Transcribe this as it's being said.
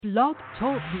Blog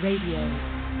Talk Radio.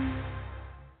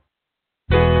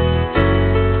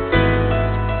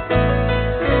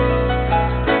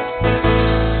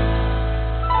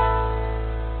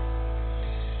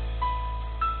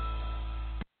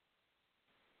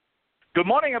 Good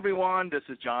morning, everyone. This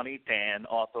is Johnny Tan,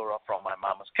 author of From My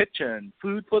Mama's Kitchen,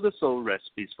 Food for the Soul,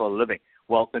 Recipes for a Living.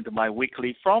 Welcome to my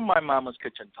weekly From My Mama's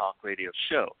Kitchen talk radio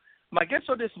show. My guest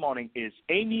for this morning is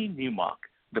Amy Newmark,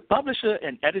 the publisher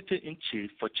and editor-in-chief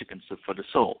for Chicken Soup for the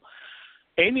Soul.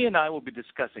 Amy and I will be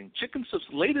discussing Chicken Soup's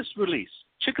latest release,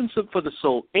 Chicken Soup for the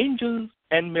Soul, Angels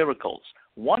and Miracles,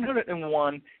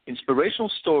 101 inspirational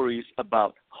stories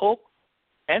about hope,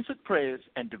 answered prayers,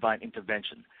 and divine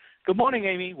intervention. Good morning,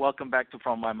 Amy. Welcome back to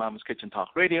From My Mama's Kitchen Talk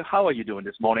Radio. How are you doing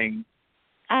this morning?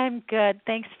 I'm good.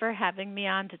 Thanks for having me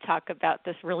on to talk about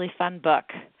this really fun book.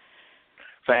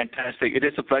 Fantastic. It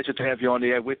is a pleasure to have you on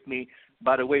the air with me.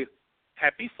 By the way,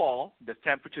 happy fall. The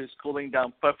temperature is cooling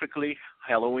down perfectly.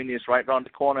 Halloween is right around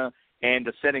the corner, and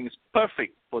the setting is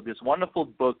perfect for this wonderful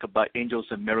book about angels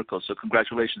and miracles. So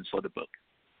congratulations for the book.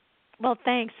 Well,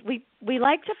 thanks. We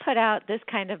like to put out this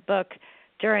kind of book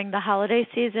during the holiday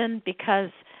season because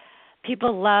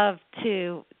people love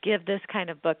to give this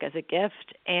kind of book as a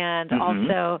gift, and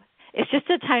also it's just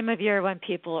a time of year when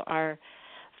people are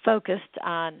focused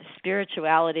on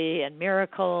spirituality and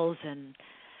miracles and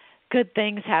good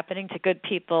things happening to good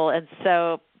people. And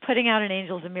so putting out an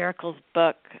Angels and Miracles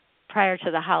book prior to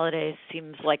the holidays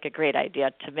seems like a great idea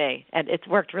to me, and it's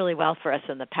worked really well for us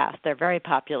in the past. They're very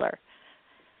popular.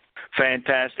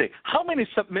 Fantastic. How many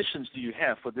submissions do you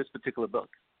have for this particular book?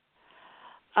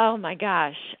 Oh, my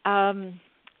gosh.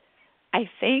 I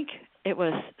think it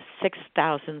was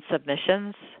 6,000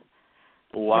 submissions,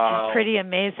 Wow. which is pretty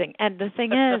amazing. And the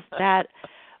thing is that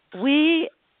we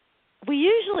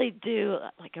usually do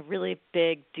like a really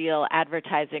big deal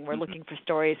advertising. We're looking for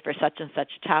stories for such and such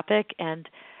topic. And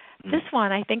this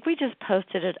one, I think we just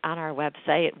posted it on our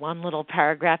website, one little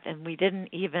paragraph, and we didn't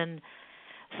even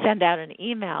send out an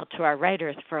email to our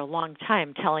writers for a long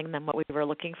time telling them what we were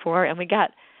looking for. And we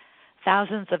got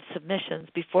thousands of submissions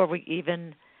before we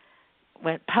even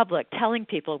went public telling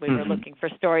people we were looking for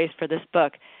stories for this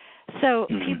book. So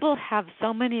people have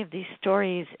so many of these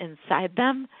stories inside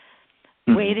them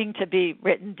waiting to be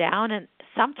written down, and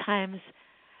sometimes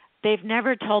they've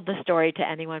never told the story to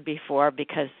anyone before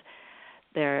because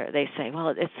they say, well,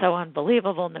 it's so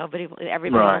unbelievable,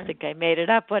 everybody will think I made it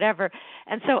up, whatever.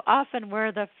 And so often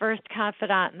we're the first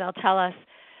confidant, and they'll tell us,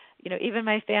 even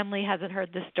my family hasn't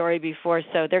heard this story before,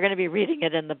 so they're going to be reading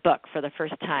it in the book for the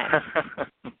first time.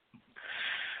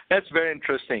 That's very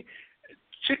interesting.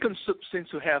 Chicken Soup seems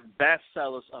to have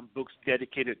bestsellers on books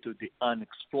dedicated to the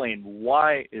unexplained.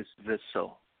 Why is this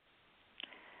so?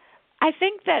 I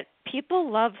think that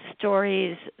people love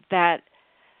stories that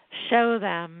show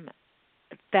them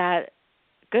that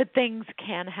good things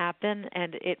can happen,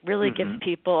 and it really gives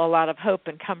people a lot of hope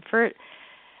and comfort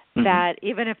that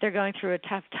even if they're going through a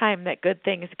tough time, that good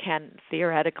things can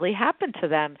theoretically happen to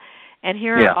them. And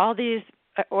here are all these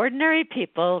ordinary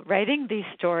people writing these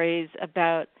stories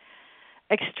about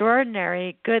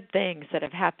extraordinary good things that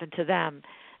have happened to them.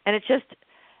 And I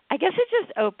guess it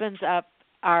just opens up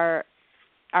our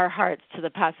hearts to the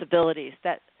possibilities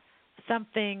that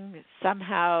something,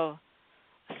 somehow,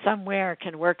 somewhere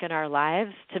can work in our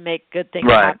lives to make good things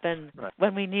happen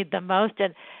when we need them most.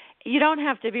 And you don't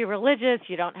have to be religious.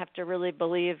 You don't have to really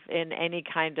believe in any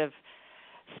kind of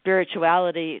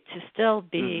spirituality to still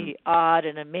be awed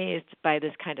and amazed by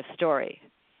this kind of story.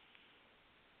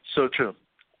 So true.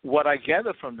 What I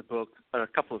gather from the book are a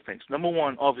couple of things. Number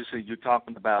one, obviously, you're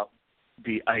talking about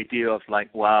the idea of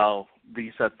wow,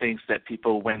 these are things that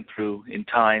people went through in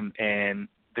time, and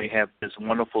they have this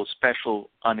wonderful, special,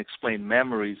 unexplained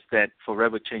memories that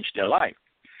forever changed their life.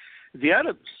 The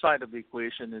other side of the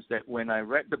equation is that when I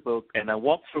read the book and I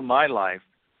walked through my life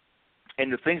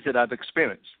and the things that I've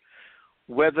experienced,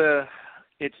 whether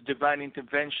it's divine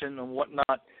intervention or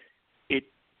whatnot, it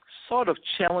sort of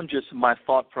challenges my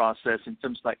thought process in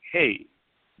terms of hey,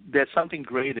 there's something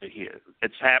greater here.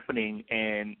 It's happening,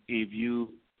 and if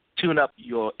you tune up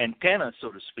your antenna,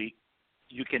 so to speak,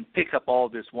 you can pick up all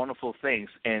these wonderful things,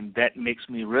 and that makes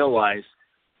me realize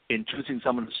in choosing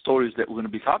some of the stories that we're going to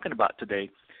be talking about today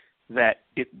that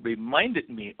it reminded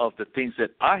me of the things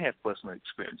that I have personally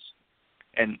experienced.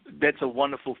 And that's a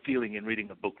wonderful feeling in reading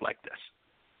a book like this.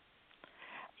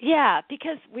 Yeah,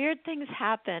 because weird things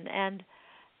happen, and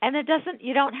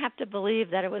you don't have to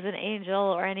believe that it was an angel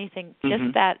or anything,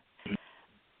 just that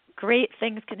great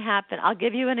things can happen. I'll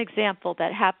give you an example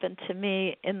that happened to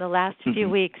me in the last few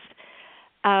weeks.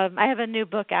 I have a new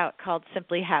book out called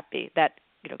Simply Happy that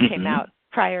came out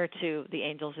prior to the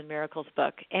Angels and Miracles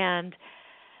book. And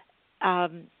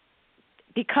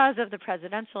because of the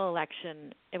presidential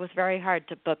election, it was very hard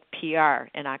to book PR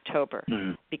in October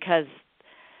because,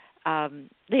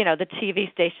 the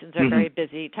TV stations are very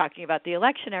busy talking about the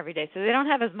election every day, so they don't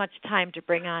have as much time to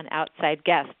bring on outside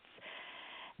guests.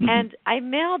 And I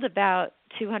mailed about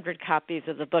 200 copies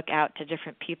of the book out to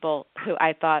different people who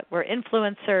I thought were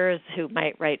influencers, who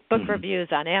might write book reviews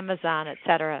on Amazon, et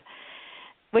cetera,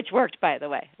 which worked, by the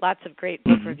way. Lots of great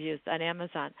book reviews on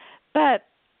Amazon. But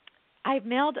I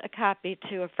mailed a copy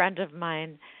to a friend of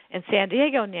mine in San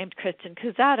Diego named Kristen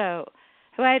Cusato,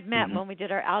 who I had met when we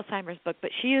did our Alzheimer's book,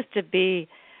 but she used to be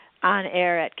on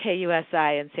air at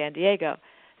KUSI in San Diego.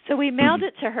 So we mailed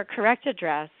it to her correct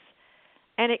address,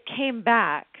 and it came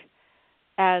back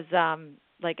as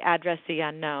addressee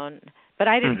unknown, but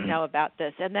I didn't know about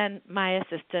this. And then my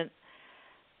assistant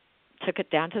took it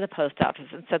down to the post office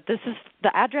and said,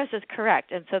 the address is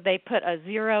correct. And so they put a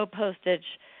 0 postage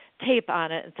tape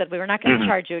on it and said, we're not going to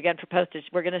charge you again for postage.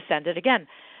 We're going to send it again.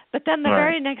 But then the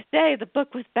very next day, the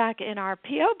book was back in our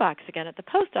P.O. box again at the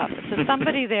post office. So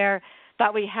somebody there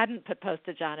thought we hadn't put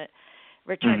postage on it,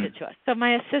 returned it to us. So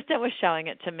my assistant was showing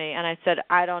it to me, and I said,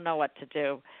 I don't know what to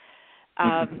do.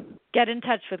 Get in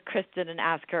touch with Kristen and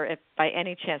ask her if by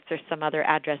any chance there's some other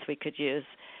address we could use.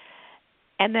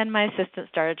 And then my assistant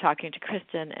started talking to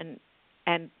Kristen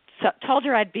and told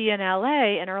her I'd be in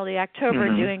L.A. in early October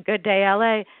doing Good Day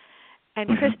L.A., and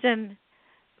Kristen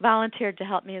volunteered to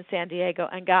help me in San Diego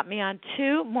and got me on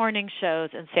 2 morning shows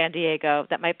in San Diego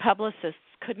that my publicists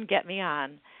couldn't get me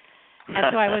on. And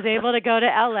so I was able to go to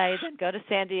L.A., then go to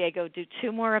San Diego, do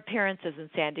 2 more appearances in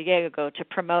San Diego to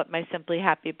promote my Simply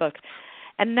Happy books.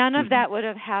 And none of that would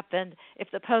have happened if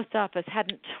the post office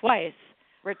hadn't twice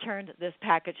returned this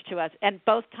package to us. And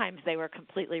both times they were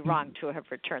completely wrong to have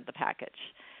returned the package.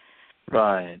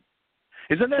 Right.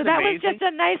 Isn't that so that amazing? was just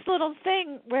a nice little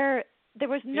thing where there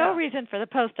was no reason for the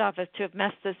post office to have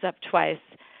messed this up twice,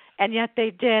 and yet they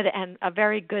did, and a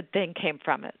very good thing came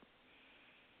from it.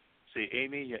 See,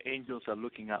 Amy, your angels are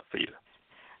looking out for you.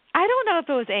 I don't know if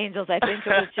it was angels. I think it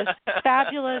was just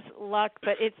fabulous luck,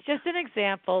 but it's just an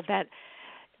example that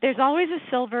there's always a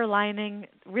silver lining.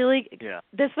 Really,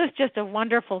 this was just a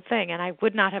wonderful thing, and I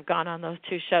would not have gone on those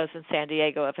 2 shows in San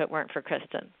Diego if it weren't for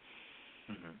Kristen.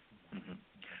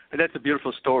 And that's a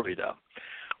beautiful story, though.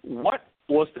 What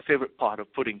was the favorite part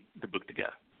of putting the book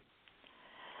together?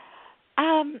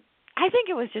 I think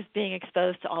it was just being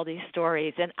exposed to all these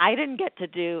stories, and I didn't get to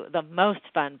do the most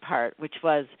fun part, which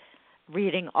was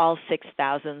reading all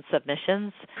 6,000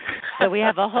 submissions. So we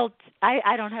have a whole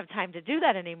I don't have time to do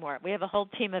that anymore. We have a whole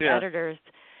team of editors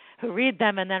who read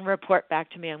them and then report back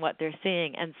to me on what they're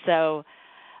seeing. And so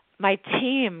my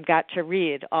team got to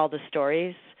read all the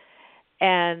stories,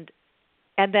 and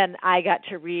then I got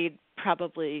to read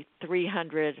probably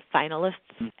 300 finalists,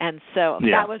 and so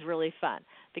that was really fun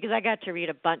because I got to read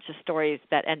a bunch of stories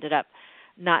that ended up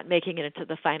not making it into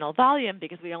the final volume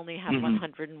because we only have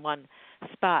 101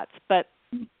 spots. But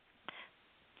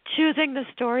choosing the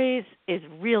stories is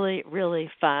really, really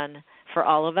fun for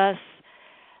all of us.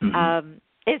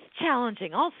 It's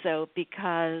challenging also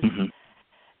because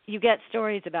you get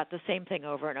stories about the same thing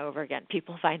over and over again,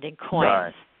 people finding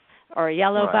coins or a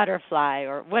yellow butterfly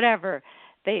or whatever.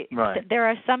 There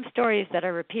are some stories that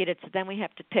are repeated, so then we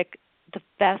have to pick the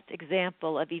best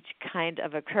example of each kind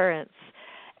of occurrence.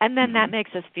 And then that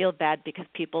makes us feel bad because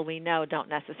people we know don't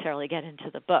necessarily get into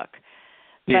the book.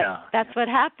 But that's what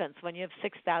happens when you have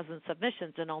 6,000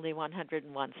 submissions and only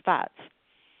 101 spots.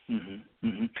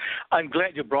 I'm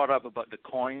glad you brought up about the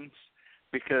coins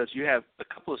because you have a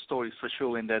couple of stories for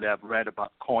sure in that I've read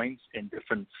about coins in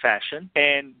different fashion,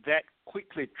 and that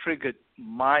quickly triggered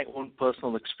my own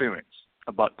personal experience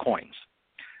about coins.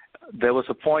 There was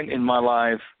a point in my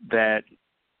life that,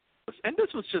 and this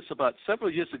was just about several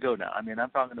years ago now. I mean, I'm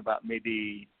talking about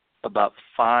maybe about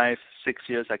 5-6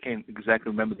 years. I can't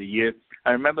exactly remember the year.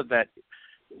 I remember that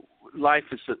life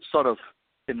is sort of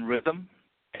in rhythm,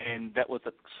 and that was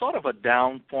a sort of a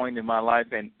down point in my life.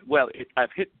 And, well, I've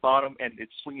hit bottom, and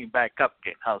it's swinging back up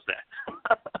again. How's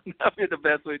that? That'd be the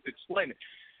best way to explain it.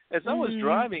 As I was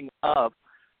driving up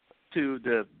to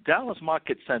the Dallas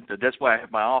Market Center, that's where I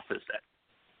have my office at,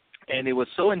 and it was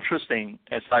so interesting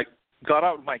as I got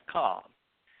out of my car,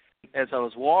 as I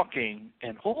was walking,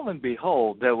 and lo and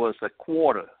behold, there was a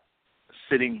quarter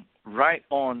sitting right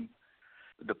on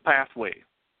the pathway.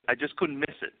 I just couldn't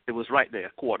miss it. It was right there,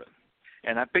 a quarter.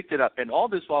 And I picked it up. And all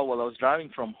this while I was driving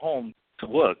from home to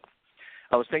work,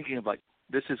 I was thinking about,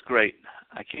 this is great.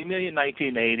 I came here in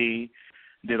 1980.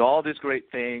 did all these great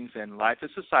things, and life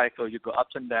is a cycle. You go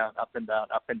ups and down, up and down,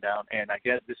 up and down, and I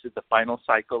guess this is the final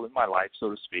cycle in my life, so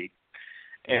to speak.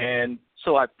 And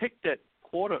so I picked that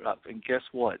quarter up, and guess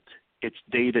what? It's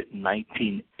dated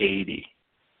 1980.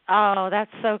 Oh,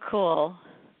 that's so cool.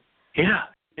 Yeah,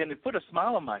 and it put a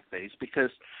smile on my face because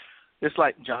it's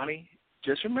like, Johnny,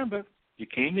 just remember, you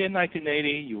came here in 1980,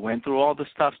 you went through all this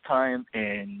tough time,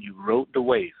 and you rode the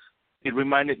wave. It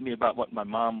reminded me about what my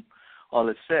mom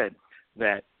always said,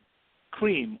 that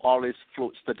cream always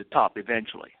floats to the top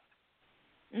eventually.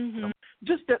 Mm-hmm.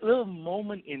 Just that little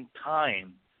moment in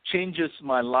time changes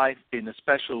my life in a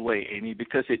special way, Amy,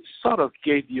 because it sort of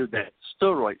gave you that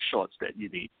steroid shots that you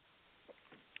need.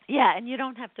 Yeah, and you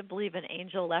don't have to believe an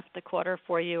angel left the quarter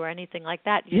for you or anything like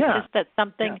that. Yeah. Just that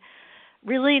something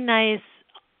really nice,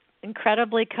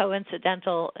 incredibly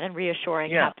coincidental and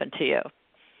reassuring happened to you.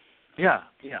 Yeah.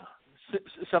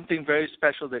 Something very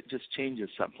special that just changes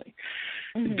something.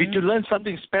 Mm-hmm. Did you learn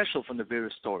something special from the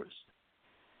various stories?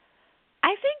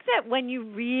 I think that when you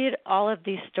read all of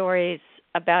these stories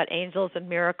about angels and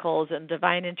miracles and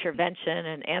divine intervention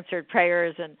and answered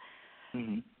prayers and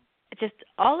just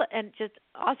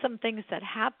awesome things that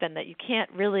happen that you can't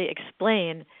really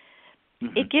explain,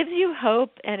 it gives you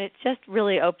hope, and it just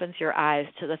really opens your eyes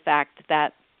to the fact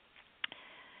that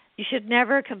you should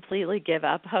never completely give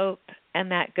up hope and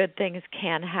that good things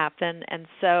can happen. And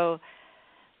so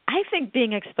I think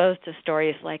being exposed to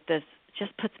stories like this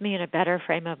just puts me in a better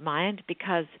frame of mind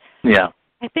because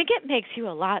I think it makes you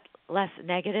a lot less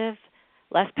negative,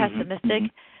 less pessimistic.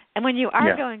 And when you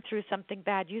are going through something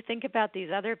bad, you think about these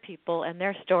other people and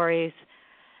their stories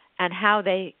and how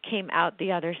they came out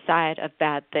the other side of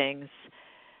bad things,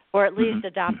 or at least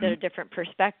adopted a different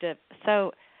perspective.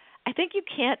 So I think you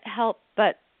can't help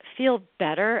but feel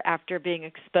better after being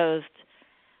exposed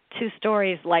to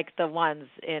stories like the ones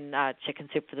in Chicken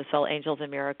Soup for the Soul, Angels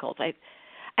and Miracles.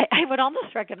 I would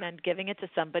almost recommend giving it to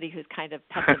somebody who's kind of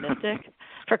pessimistic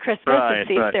for Christmas and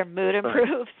see if their mood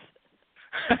improves.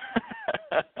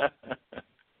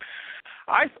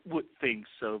 I would think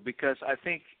so, because I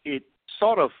think it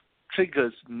sort of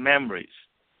triggers memories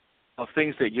of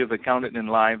things that you've encountered in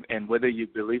life, and whether you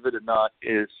believe it or not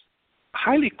is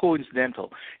highly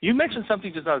coincidental. You mentioned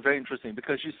something just now very interesting,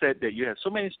 because you said that you have so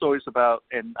many stories about,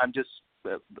 and I'm just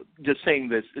saying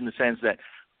this in the sense that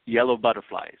yellow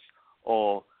butterflies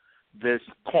or this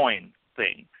coin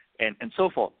thing and so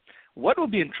forth. What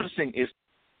would be interesting is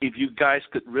if you guys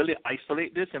could really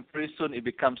isolate this, and pretty soon it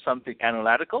becomes something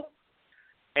analytical,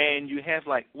 and you have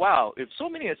like, wow, if so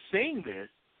many are saying this,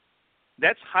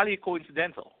 that's highly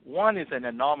coincidental. One is an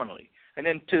anomaly. And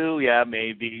then two,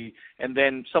 maybe. And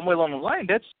then somewhere along the line,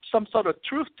 that's some sort of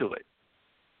truth to it.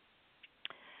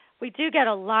 We do get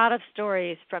a lot of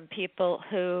stories from people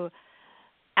who,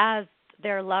 as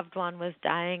their loved one was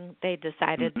dying, they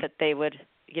decided that they would,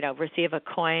 receive a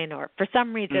coin, or for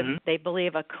some reason they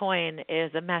believe a coin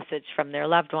is a message from their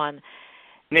loved one.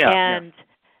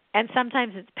 And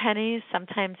sometimes it's pennies,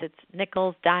 sometimes it's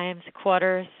nickels, dimes,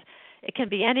 quarters. It can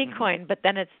be any coin, but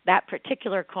then it's that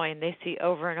particular coin they see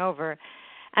over and over.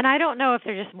 And I don't know if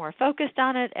they're just more focused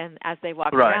on it, and as they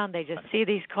walk around, they just see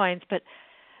these coins. But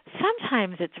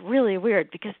sometimes it's really weird,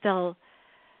 because they'll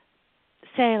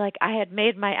say, like, I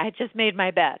just made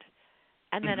my bed,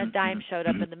 and then a dime showed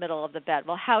up in the middle of the bed.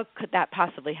 Well, how could that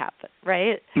possibly happen,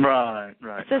 right? Right.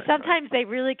 So sometimes they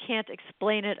really can't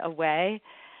explain it away.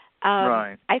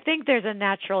 I think there's a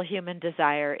natural human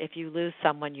desire, if you lose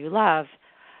someone you love,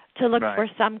 to look for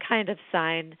some kind of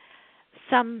sign,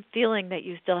 some feeling that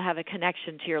you still have a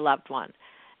connection to your loved one.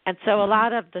 And so a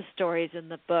lot of the stories in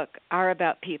the book are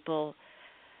about people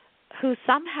who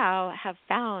somehow have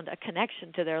found a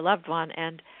connection to their loved one.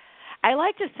 And I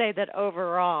like to say that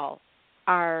overall,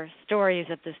 our stories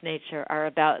of this nature are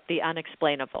about the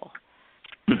unexplainable.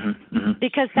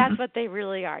 Because that's what they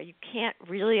really are. You can't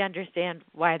really understand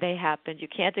why they happened. You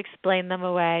can't explain them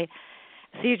away.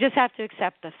 So you just have to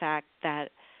accept the fact that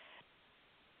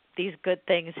these good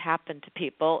things happen to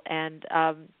people, and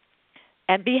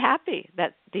be happy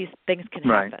that these things can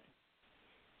happen.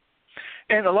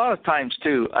 And a lot of times,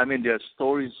 too, I mean, there are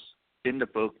stories in the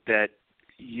book that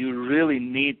you really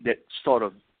need that sort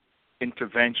of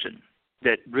intervention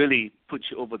that really puts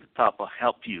you over the top or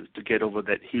help you to get over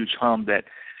that huge harm that,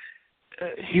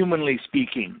 humanly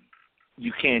speaking,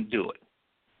 you can't do it.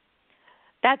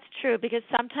 That's true, because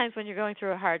sometimes when you're going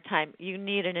through a hard time, you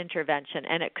need an intervention,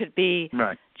 and it could be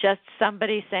just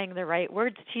somebody saying the right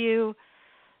words to you,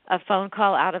 a phone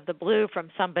call out of the blue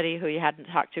from somebody who you hadn't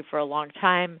talked to for a long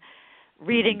time,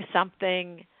 reading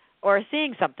something, or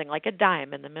seeing something like a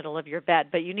dime in the middle of your bed.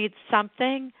 But you need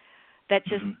something that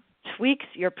just tweaks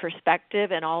your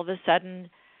perspective, and all of a sudden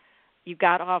you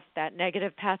got off that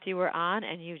negative path you were on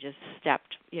and you just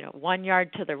stepped, 1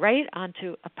 yard to the right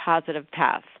onto a positive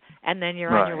path, and then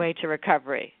you're on your way to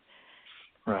recovery.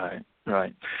 Right.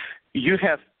 You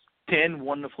have 10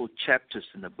 wonderful chapters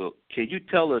in the book. Can you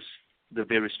tell us the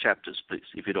various chapters, please,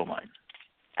 if you don't mind?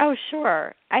 Oh,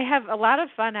 sure. I have a lot of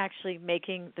fun actually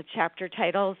making the chapter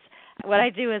titles. What I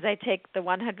do is I take the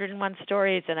 101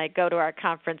 stories and I go to our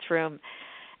conference room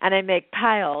and I make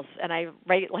piles and I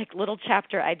write like little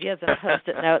chapter ideas and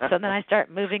Post-it notes, and then I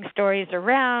start moving stories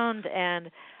around, and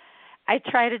I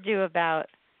try to do about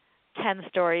 10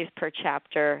 stories per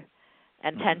chapter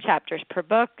and 10 chapters per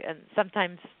book, and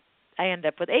sometimes I end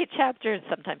up with 8 chapters,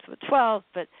 sometimes with 12,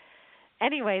 but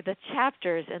anyway, the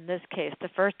chapters in this case, the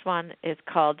first one is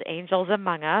called Angels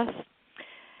Among Us.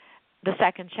 The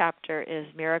second chapter is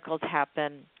Miracles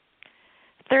Happen.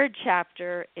 Third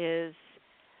chapter is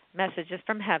Messages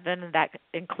from Heaven, and that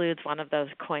includes one of those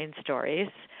coin stories.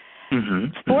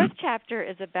 Fourth chapter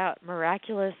is about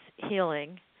miraculous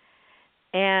healing,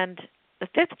 and the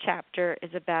fifth chapter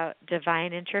is about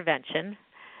divine intervention,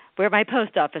 where my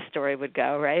post office story would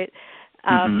go, right?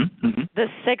 The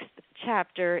sixth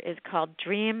chapter is called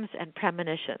Dreams and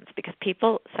Premonitions, because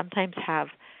people sometimes have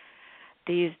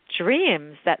these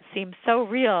dreams that seem so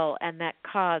real and that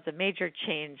cause a major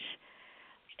change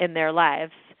in their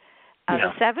lives.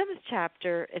 The seventh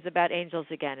chapter is about angels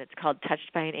again. It's called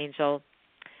Touched by an Angel.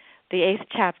 The eighth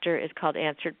chapter is called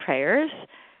Answered Prayers.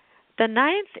 The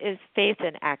ninth is Faith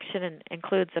in Action and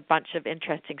includes a bunch of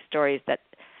interesting stories that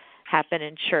happen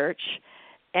in church.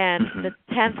 And the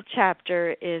 10th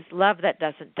chapter is Love That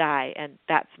Doesn't Die, and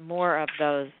that's more of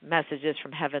those messages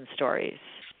from heaven stories.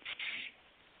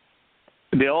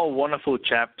 They're all wonderful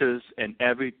chapters, and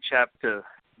every chapter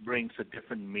brings a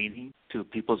different meaning to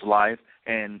people's life.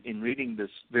 And in reading this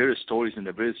various stories in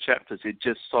the various chapters, it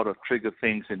just sort of triggered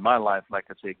things in my life. Like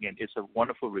I say, again, it's a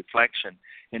wonderful reflection.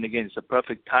 And again, it's a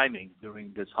perfect timing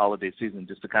during this holiday season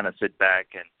just to kind of sit back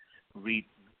and read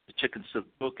the Chicken Soup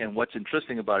book. And what's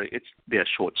interesting about it, they're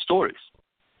short stories.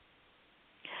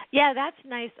 Yeah, that's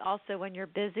nice also when you're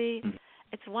busy.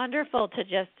 It's wonderful to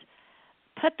just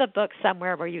put the book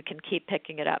somewhere where you can keep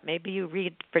picking it up. Maybe you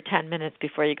read for 10 minutes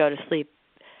before you go to sleep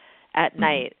at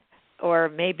night, or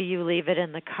maybe you leave it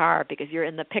in the car because you're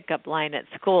in the pickup line at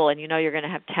school and you know you're going to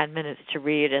have 10 minutes to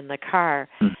read in the car.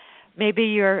 Maybe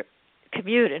your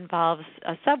commute involves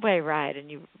a subway ride and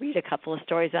you read a couple of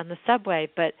stories on the subway,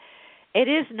 but it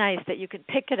is nice that you can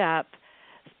pick it up,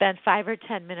 spend 5 or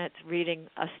 10 minutes reading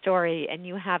a story, and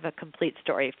you have a complete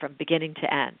story from beginning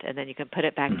to end, and then you can put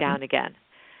it back down again.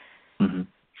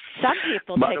 Some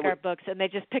people take our books and they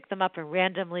just pick them up and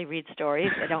randomly read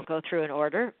stories. They don't go through in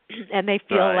order, and they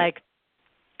feel like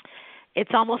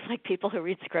it's almost like people who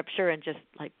read scripture and just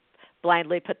like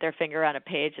blindly put their finger on a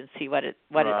page and see what it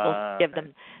will give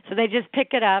them. So they just pick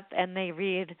it up and they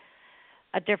read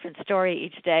a different story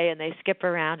each day, and they skip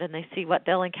around and they see what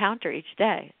they'll encounter each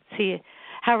day. See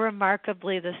how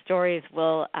remarkably the stories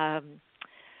will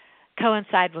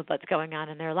coincide with what's going on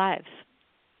in their lives.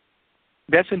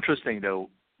 That's interesting, though,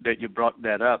 that you brought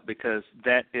that up, because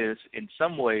that is, in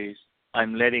some ways,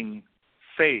 I'm letting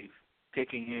faith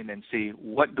taking in and see,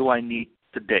 what do I need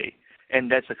today?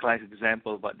 And that's a classic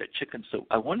example about the chicken soup.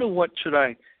 I wonder what should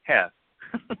I have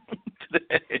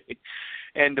today?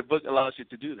 And the book allows you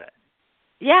to do that.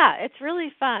 Yeah, it's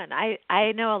really fun.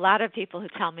 I know a lot of people who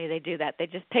tell me they do that. They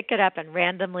just pick it up and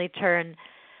randomly turn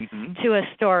to a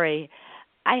story.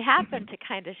 I happen to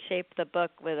kind of shape the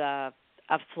book with a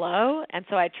flow, and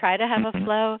so I try to have a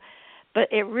flow, but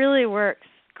it really works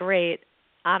great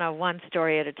on a one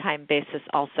story at a time basis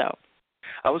also.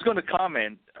 I was going to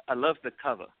comment, I love the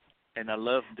cover, and I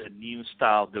love the new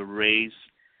style, the raised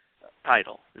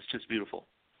title. It's just beautiful.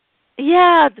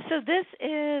 Yeah, so this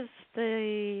is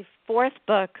the fourth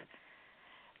book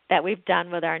that we've done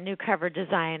with our new cover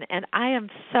design, and I am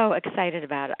so excited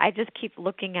about it. I just keep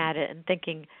looking at it and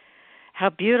thinking how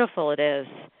beautiful it is.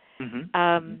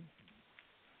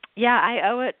 Yeah, I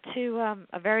owe it to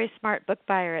a very smart book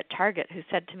buyer at Target who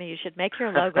said to me, you should make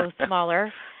your logo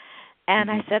smaller. And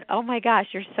I said, oh, my gosh,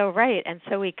 you're so right. And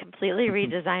so we completely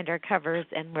redesigned our covers,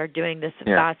 and we're doing this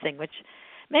embossing, which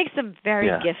makes them very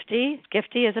gifty.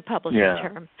 Gifty is a publishing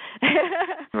term.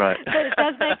 Right. But it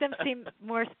does make them seem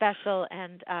more special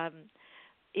and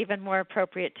even more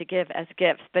appropriate to give as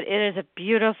gifts. But it is a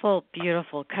beautiful,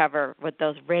 beautiful cover with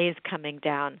those rays coming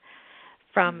down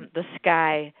from the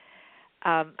sky.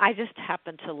 I just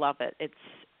happen to love it.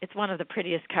 It's one of the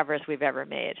prettiest covers we've ever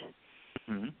made.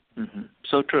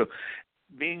 So true.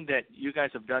 Being that you guys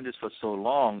have done this for so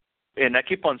long, and I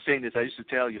keep on saying this, I used to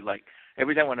tell you, like,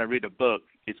 every time when I read a book,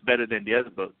 it's better than the other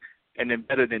book, and then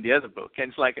better than the other book. And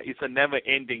it's like it's a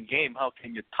never-ending game. How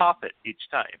can you top it each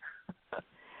time?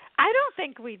 I don't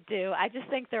think we do. I just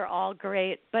think they're all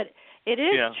great. But it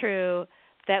is true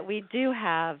that we do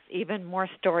have even more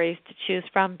stories to choose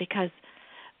from because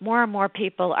more and more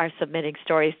people are submitting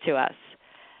stories to us.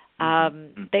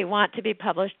 They want to be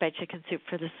published by Chicken Soup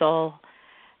for the Soul.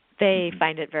 They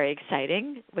find it very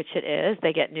exciting, which it is.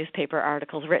 They get newspaper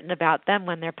articles written about them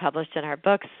when they're published in our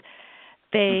books.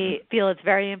 They feel it's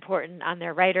very important on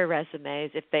their writer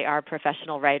resumes if they are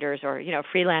professional writers or,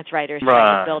 freelance writers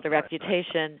trying to build a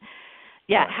reputation.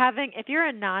 If you're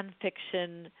a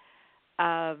nonfiction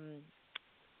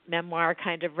memoir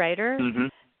kind of writer,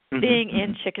 being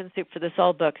in Chicken Soup for the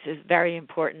Soul books is very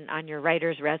important on your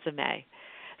writer's resume.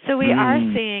 So we are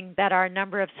seeing that our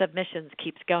number of submissions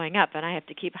keeps going up, and I have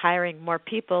to keep hiring more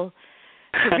people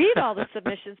to read all the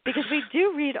submissions because we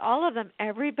do read all of them.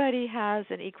 Everybody has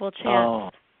an equal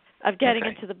chance of getting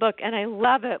into the book, and I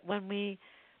love it when we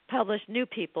publish new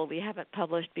people we haven't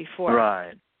published before.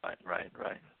 Right.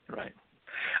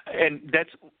 And that's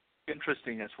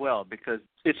interesting as well because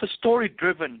it's a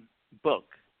story-driven book.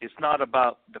 It's not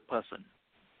about the person.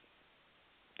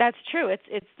 That's true.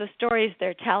 It's the stories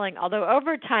they're telling. Although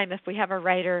over time, if we have a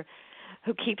writer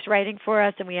who keeps writing for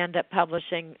us and we end up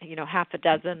publishing, half a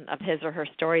dozen of his or her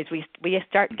stories, we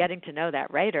start getting to know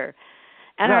that writer.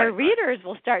 And our readers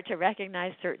will start to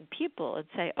recognize certain people and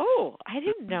say, "Oh, I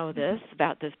didn't know this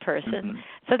about this person."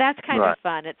 So that's kind of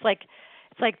fun. It's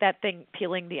like that thing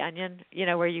peeling the onion,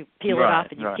 where you peel it off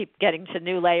and you keep getting to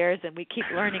new layers, and we keep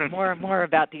learning more and more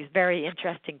about these very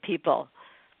interesting people.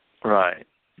 Right.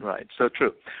 So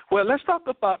true. Well, let's talk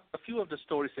about a few of the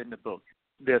stories in the book.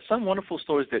 There are some wonderful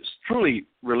stories that truly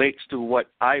relates to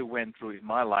what I went through in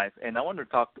my life, and I want to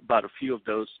talk about a few of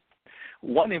those.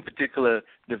 One in particular,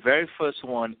 the very first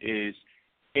one is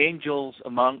Angels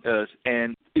Among Us,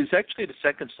 and it's actually the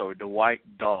second story, The White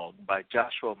Dog by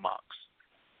Joshua Marks.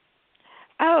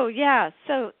 Oh, yeah.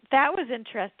 So that was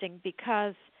interesting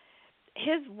because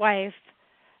his wife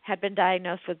had been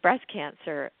diagnosed with breast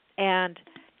cancer, and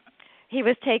he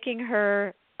was taking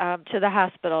her to the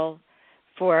hospital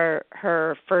for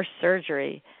her first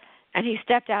surgery, and he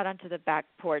stepped out onto the back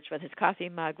porch with his coffee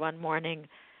mug one morning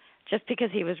just because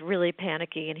he was really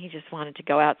panicky and he just wanted to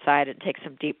go outside and take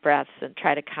some deep breaths and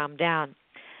try to calm down.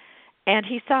 And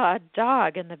he saw a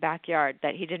dog in the backyard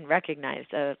that he didn't recognize,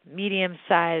 a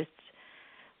medium-sized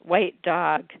white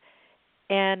dog.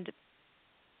 And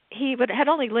he had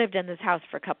only lived in this house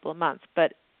for a couple of months,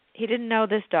 but he didn't know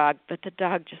this dog, but the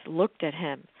dog just looked at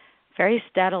him very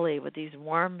steadily with these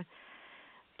warm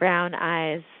brown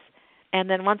eyes. And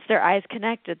then once their eyes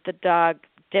connected, the dog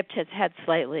dipped his head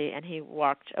slightly and he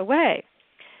walked away.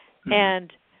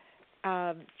 And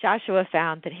Joshua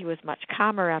found that he was much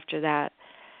calmer after that.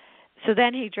 So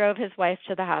then he drove his wife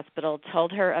to the hospital,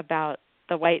 told her about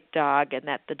the white dog and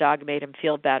that the dog made him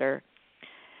feel better.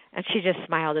 And she just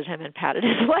smiled at him and patted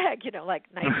his leg, like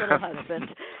nice little husband.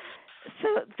 So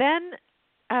then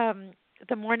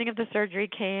the morning of the surgery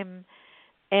came,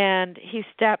 and he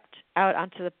stepped out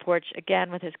onto the porch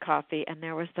again with his coffee, and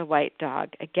there was the white dog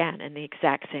again in the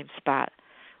exact same spot,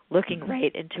 looking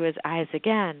right into his eyes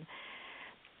again.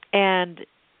 And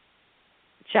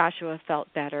Joshua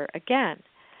felt better again.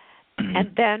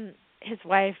 And then his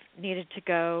wife needed to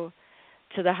go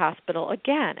to the hospital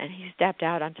again, and he stepped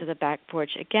out onto the back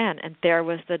porch again, and there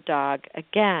was the dog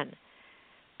again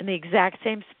in the exact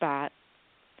same spot,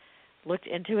 looked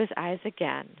into his eyes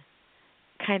again,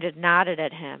 kind of nodded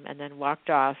at him, and then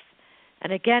walked off.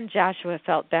 And again, Joshua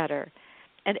felt better.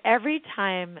 And every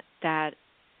time that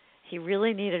he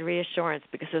really needed reassurance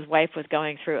because his wife was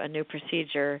going through a new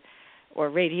procedure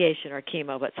or radiation or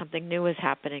chemo, but something new was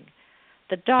happening,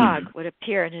 the dog would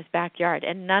appear in his backyard.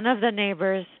 And none of the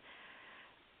neighbors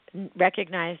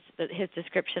recognized his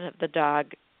description of the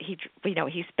dog. He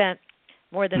spent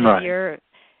more than a year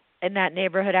in that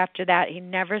neighborhood after that. He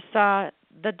never saw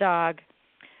the dog.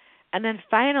 And then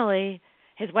finally,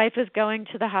 his wife was going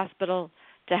to the hospital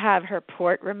to have her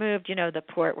port removed, the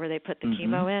port where they put the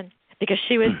chemo in, because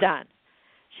she was done.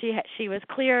 She was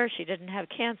clear. She didn't have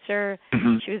cancer.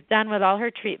 She was done with all her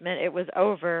treatment. It was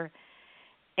over.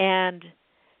 And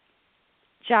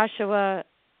Joshua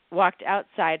walked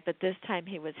outside, but this time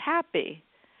he was happy,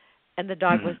 and the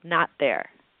dog was not there.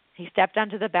 He stepped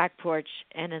onto the back porch,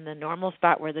 and in the normal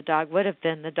spot where the dog would have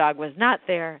been, the dog was not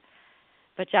there.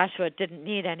 But Joshua didn't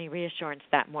need any reassurance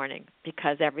that morning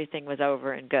because everything was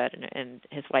over and good, and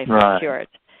his wife was cured.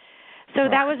 So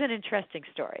that was an interesting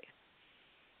story.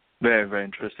 Very, very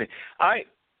interesting. I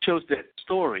chose that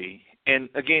story, and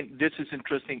again, this is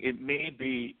interesting. It may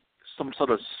be some sort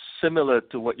of similar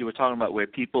to what you were talking about, where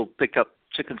people pick up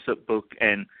Chicken Soup book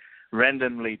and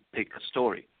randomly pick a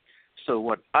story. So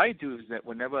what I do is that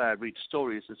whenever I read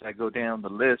stories, is I go down the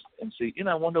list and see,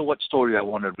 I wonder what story I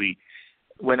want to read.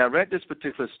 When I read this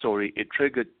particular story, it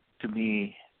triggered to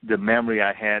me the memory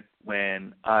I had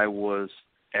when I was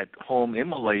at home in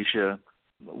Malaysia.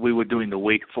 We were doing the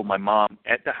wake for my mom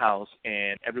at the house,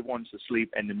 and everyone's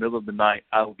asleep. And in the middle of the night,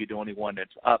 I will be the only one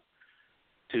that's up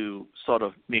to sort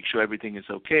of make sure everything is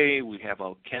okay. We have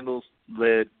our candles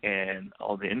lit and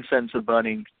all the incense are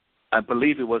burning. I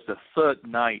believe it was the third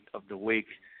night of the wake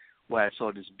where I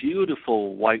saw this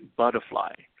beautiful white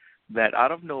butterfly that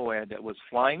out of nowhere that was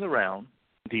flying around.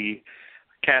 The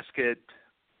casket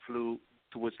flew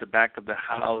towards the back of the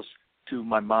house to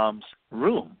my mom's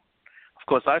room. Of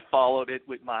course, I followed it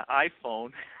with my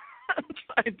iPhone,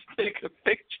 trying to take a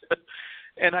picture,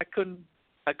 and I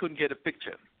couldn't get a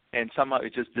picture, and somehow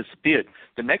it just disappeared.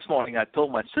 The next morning, I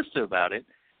told my sister about it,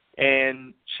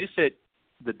 and she said,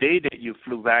 the day that you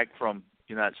flew back from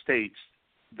the United States,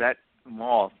 that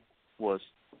moth was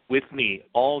with me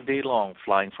all day long,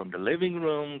 flying from the living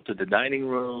room to the dining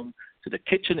room to the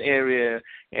kitchen area.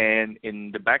 And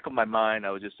in the back of my mind, I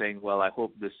was just saying, well, I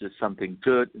hope this is something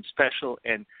good and special.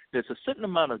 And there's a certain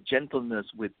amount of gentleness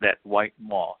with that white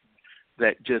moth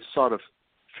that just sort of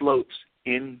floats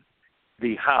in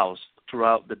the house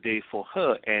throughout the day for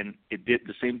her. And it did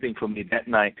the same thing for me that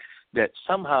night, that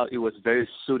somehow it was very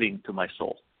soothing to my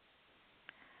soul.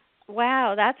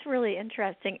 Wow, that's really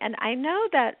interesting. And I know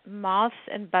that moths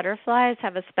and butterflies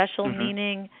have a special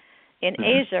meaning in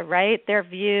Asia, right? They're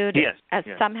viewed as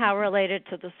somehow related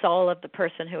to the soul of the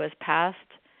person who has passed.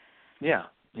 Yeah,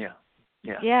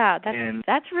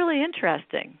 that's really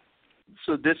interesting.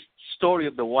 So this story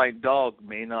of the white dog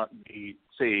may not be,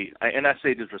 and I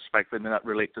say this respectfully, may not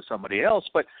relate to somebody else,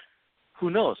 but who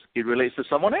knows? It relates to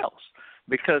someone else,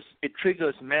 because it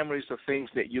triggers memories of things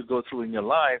that you go through in your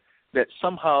life that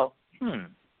somehow,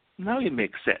 now it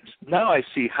makes sense. Now I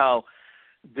see how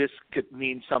this could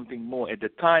mean something more. At the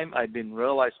time, I didn't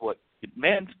realize what it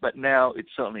meant, but now it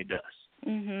certainly does.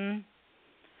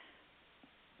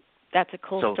 That's a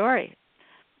cool story.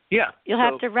 Yeah. You'll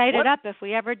have to write it up if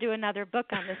we ever do another book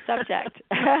on this subject.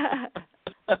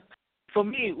 For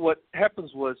me, what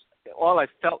happens was, all I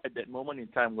felt at that moment in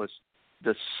time was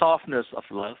the softness of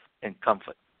love and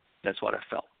comfort. That's what I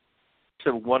felt. It's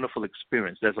a wonderful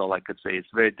experience. That's all I could say. It's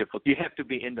very difficult. You have to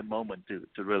be in the moment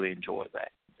to really enjoy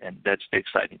that, and that's the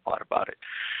exciting part about it.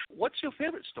 What's your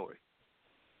favorite story?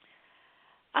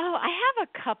 Oh, I have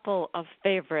a couple of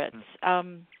favorites.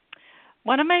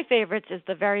 One of my favorites is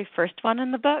the very first one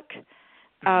in the book.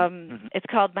 It's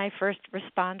called My First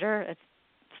Responder. It's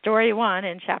story 1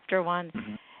 in chapter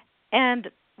 1. And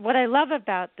what I love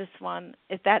about this one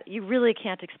is that you really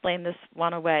can't explain this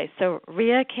one away. So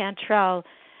Rhea Cantrell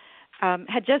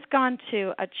had just gone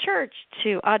to a church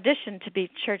to audition to be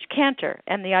church cantor,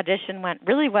 and the audition went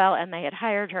really well, and they had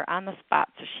hired her on the spot.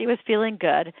 So she was feeling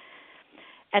good,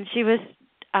 and she was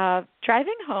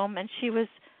driving home, and she was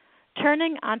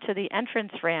turning onto the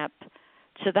entrance ramp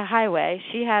to the highway.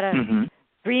 She had a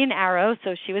green arrow,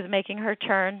 so she was making her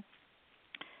turn,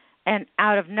 and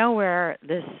out of nowhere,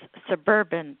 this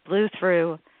Suburban blew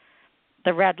through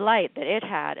the red light that it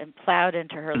had and plowed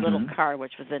into her little car,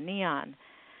 which was a neon.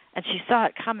 And she saw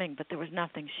it coming, but there was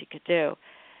nothing she could do.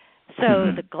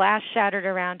 So the glass shattered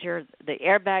around her, the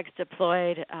airbags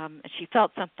deployed, and she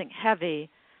felt something heavy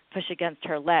push against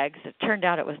her legs. It turned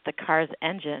out it was the car's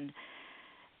engine.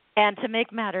 And to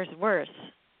make matters worse,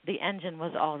 the engine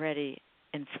was already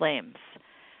in flames.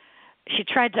 She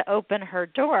tried to open her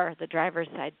door, the driver's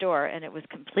side door, and it was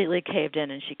completely caved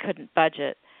in, and she couldn't budge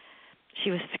it.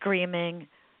 She was screaming.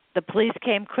 The police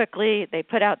came quickly. They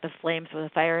put out the flames with a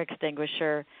fire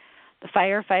extinguisher. The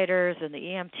firefighters and the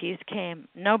EMTs came.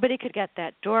 Nobody could get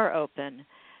that door open.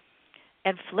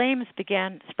 And flames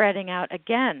began spreading out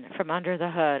again from under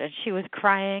the hood, and she was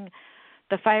crying.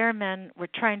 The firemen were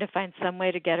trying to find some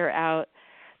way to get her out.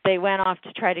 They went off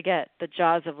to try to get the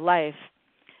jaws of life.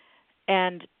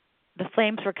 And the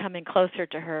flames were coming closer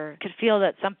to her. Could feel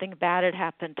that something bad had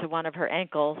happened to one of her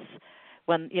ankles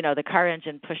when, the car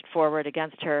engine pushed forward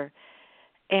against her.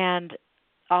 And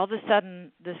all of a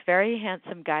sudden, this very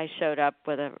handsome guy showed up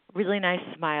with a really nice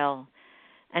smile.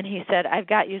 And he said, "I've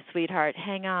got you, sweetheart.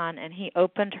 Hang on." And he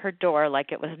opened her door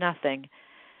like it was nothing,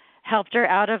 helped her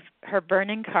out of her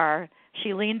burning car.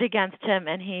 She leaned against him,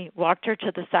 and he walked her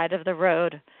to the side of the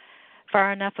road,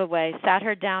 far enough away, sat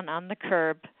her down on the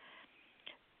curb.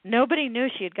 Nobody knew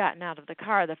she had gotten out of the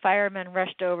car. The firemen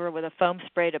rushed over with a foam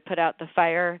spray to put out the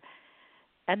fire.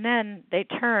 And then they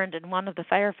turned, and one of the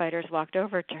firefighters walked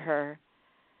over to her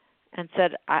and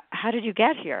said, how did you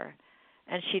get here?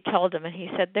 And she told him, and he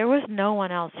said, there was no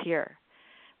one else here.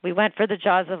 We went for the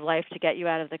jaws of life to get you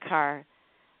out of the car,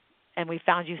 and we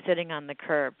found you sitting on the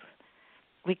curb.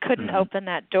 We couldn't open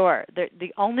that door.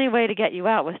 The only way to get you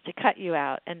out was to cut you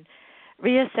out. And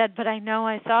Rhea said, but I know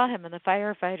I saw him, and the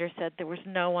firefighter said there was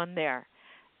no one there.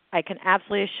 I can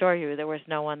absolutely assure you there was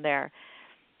no one there.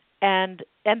 And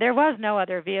there was no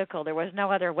other vehicle. There was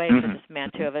no other way for this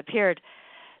man to have appeared.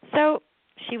 So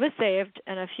she was saved,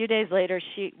 and a few days later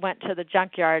she went to the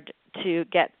junkyard to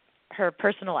get her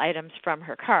personal items from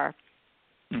her car.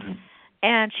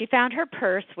 And she found her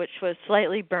purse, which was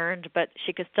slightly burned, but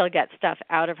she could still get stuff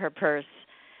out of her purse.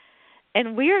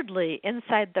 And weirdly,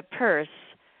 inside the purse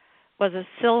was a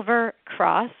silver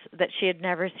cross that she had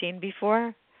never seen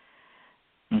before.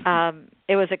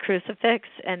 It was a crucifix,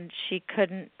 and she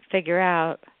couldn't figure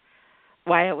out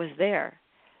why it was there.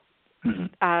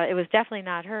 It was definitely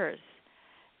not hers.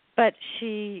 But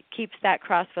she keeps that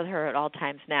cross with her at all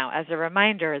times now as a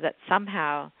reminder that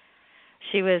somehow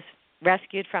she was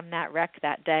rescued from that wreck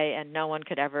that day, and no one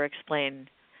could ever explain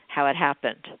how it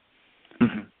happened.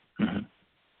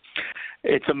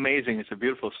 It's amazing. It's a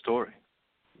beautiful story.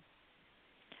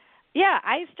 Yeah,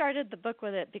 I started the book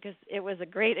with it because it was a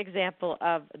great example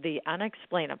of the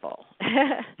unexplainable.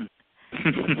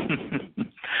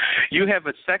 You have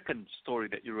a second story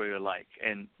that you really like,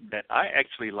 and that I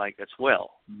actually like as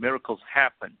well. Miracles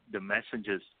Happen, the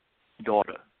messenger's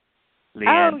daughter.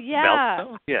 Leanne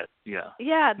Beltone? Yes, yeah.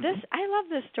 Yeah, I love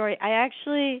this story.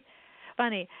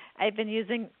 Funny, I've been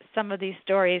using some of these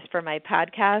stories for my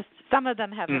podcast. Some of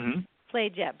them haven't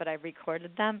played yet, but I've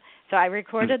recorded them. So I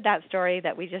recorded that story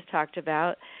that we just talked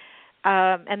about.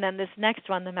 And then this next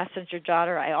one, The Messenger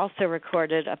Daughter, I also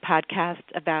recorded a podcast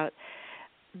about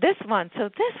this one. So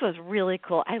this was really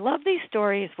cool. I love these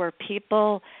stories where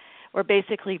people were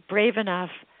basically brave enough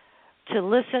to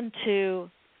listen to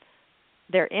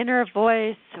their inner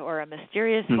voice or a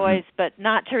mysterious voice, but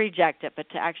not to reject it, but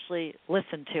to actually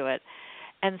listen to it.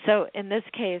 And so in this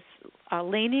case,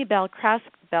 Lainey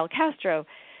Belcastro,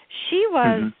 she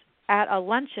was at a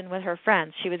luncheon with her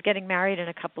friends. She was getting married in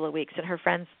a couple of weeks, and her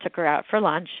friends took her out for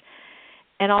lunch.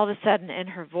 And all of a sudden, in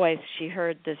her voice, she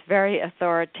heard this very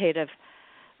authoritative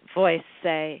voice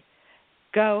say,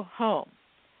 "Go home."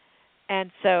 And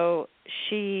so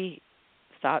she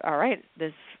thought, all right,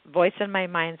 this voice in my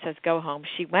mind says go home.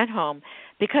 She went home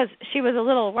because she was a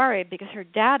little worried because her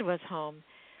dad was home.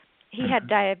 He had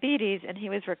diabetes, and he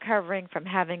was recovering from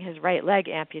having his right leg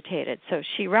amputated. So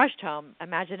she rushed home,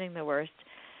 imagining the worst.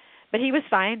 But he was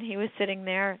fine. He was sitting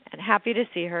there and happy to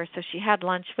see her, so she had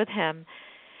lunch with him,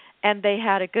 and they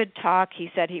had a good talk.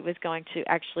 He said he was going to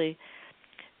actually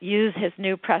use his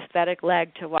new prosthetic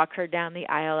leg to walk her down the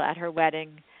aisle at her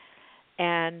wedding,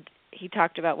 and he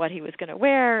talked about what he was going to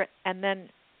wear, and then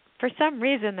for some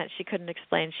reason that she couldn't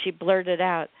explain, she blurted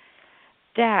out,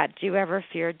 "Dad, do you ever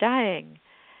fear dying?"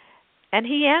 And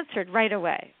he answered right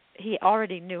away. He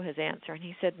already knew his answer, and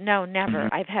he said, "No, never.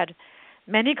 I've had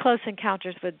many close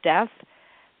encounters with death,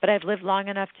 but I've lived long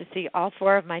enough to see all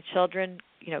four of my children,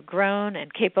 grown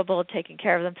and capable of taking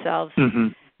care of themselves.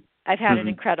 I've had an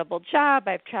incredible job.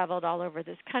 I've traveled all over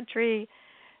this country."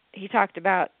 He talked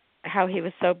about how he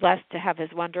was so blessed to have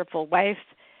his wonderful wife.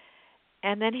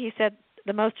 And then he said,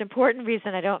 "The most important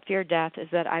reason I don't fear death is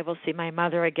that I will see my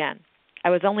mother again. I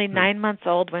was only 9 months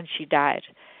old when she died."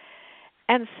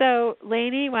 And so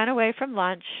Lainey went away from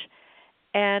lunch,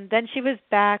 and then she was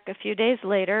back a few days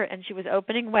later, and she was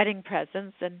opening wedding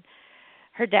presents, and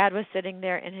her dad was sitting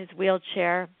there in his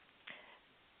wheelchair.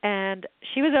 And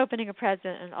she was opening a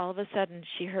present, and all of a sudden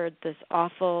she heard this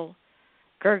awful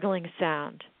gurgling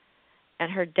sound.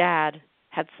 And her dad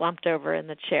had slumped over in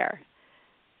the chair,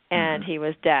 and he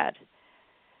was dead.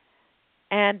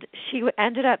 And she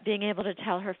ended up being able to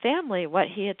tell her family what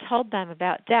he had told them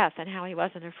about death and how he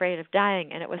wasn't afraid of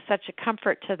dying, and it was such a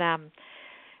comfort to them.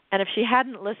 And if she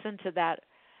hadn't listened to that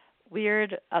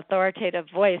weird authoritative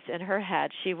voice in her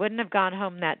head, she wouldn't have gone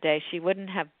home that day. She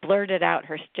wouldn't have blurted out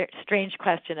her strange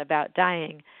question about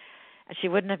dying, and she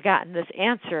wouldn't have gotten this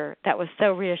answer that was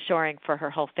so reassuring for her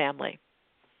whole family.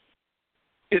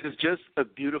 It is just a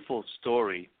beautiful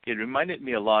story. It reminded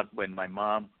me a lot when my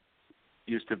mom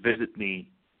used to visit me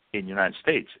in the United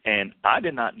States, and I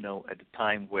did not know at the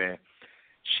time where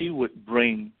she would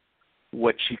bring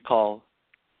what she called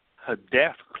her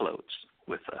death clothes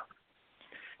with her.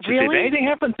 She said, "If anything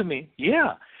happened to me,"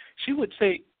 she would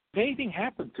say, "If anything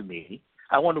happened to me,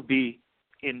 I want to be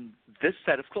in this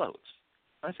set of clothes."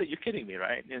 I said, "You're kidding me,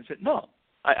 right?" And she said, "No,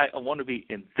 I want to be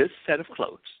in this set of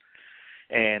clothes,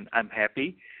 and I'm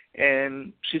happy."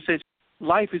 And she says,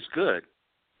 "Life is good.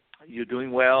 you're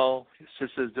doing well. Your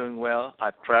sister's doing well.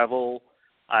 I've traveled.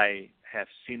 I have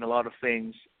seen a lot of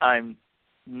things. I'm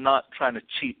not trying to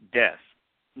cheat death.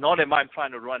 Not am I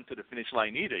trying to run to the finish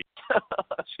line either.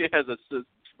 She has a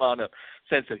amount of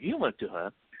sense of humor to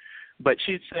her. But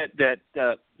she said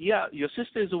that, yeah, your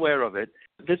sister is aware of it.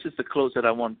 This is the clothes that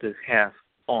I want to have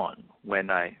on when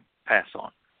I pass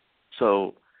on.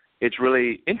 So it's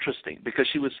really interesting because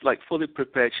she was like fully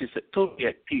prepared. She's totally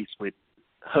at peace with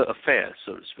her affairs,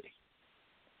 so to speak.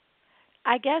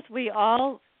 I guess we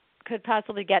all could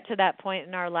possibly get to that point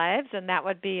in our lives, and that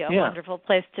would be a wonderful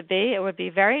place to be. It would be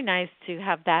very nice to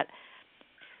have that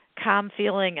calm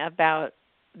feeling about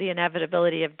the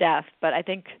inevitability of death, but I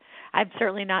think I'm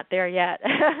certainly not there yet.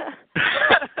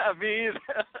 I mean,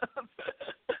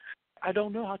 I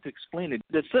don't know how to explain it.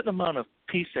 There's a certain amount of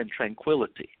peace and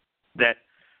tranquility that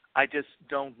I just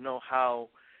don't know how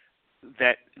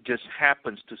that just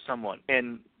happens to someone.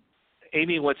 And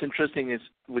Amy, what's interesting is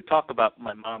we talk about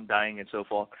my mom dying and so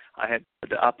forth. I had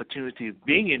the opportunity of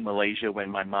being in Malaysia when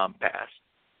my mom passed,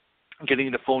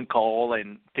 getting the phone call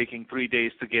and taking 3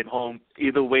 days to get home.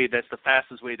 Either way, that's the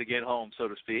fastest way to get home, so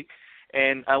to speak.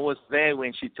 And I was there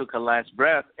when she took her last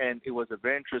breath, and it was a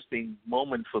very interesting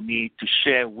moment for me to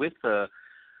share with her.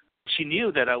 She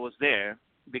knew that I was there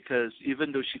because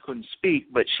even though she couldn't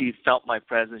speak, but she felt my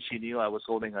presence. She knew I was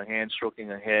holding her hand, stroking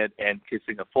her head, and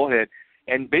kissing her forehead,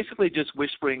 and basically just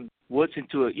whispering words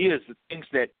into her ears, the things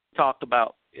that we talked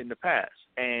about in the past,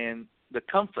 and the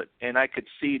comfort. And I could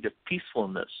see the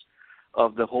peacefulness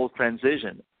of the whole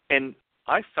transition. And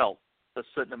I felt a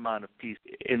certain amount of peace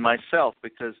in myself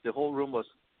because the whole room was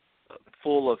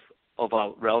full of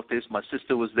our relatives. My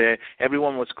sister was there.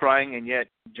 Everyone was crying, and yet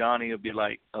Johnny would be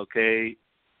like, okay,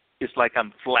 it's like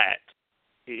I'm flat.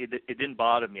 It didn't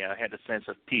bother me. I had a sense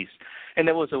of peace. And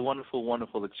it was a wonderful,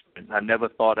 wonderful experience. I never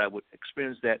thought I would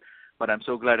experience that, but I'm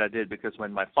so glad I did because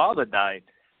when my father died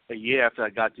a year after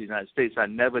I got to the United States, I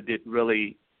never did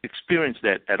really experience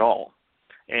that at all.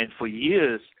 And for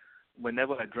years,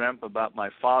 whenever I dreamt about my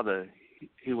father,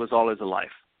 he was always alive.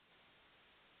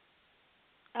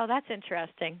 Oh, that's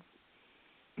interesting.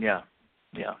 Yeah.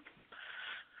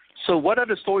 So what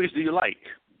other stories do you like?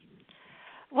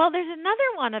 Well, there's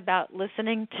another one about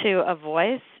listening to a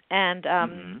voice, and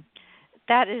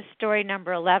that is story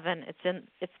number 11.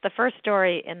 It's the first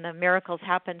story in the Miracles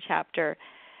Happen chapter.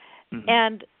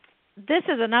 And this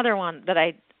is another one that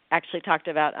I actually talked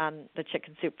about on the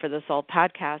Chicken Soup for the Soul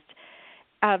podcast.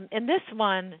 In this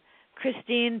one,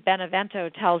 Christine Benevento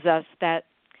tells us that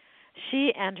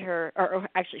she and or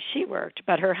actually she worked,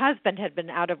 but her husband had been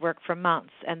out of work for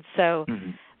months, and so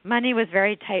money was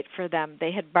very tight for them.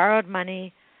 They had borrowed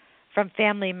money from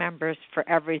family members for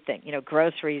everything,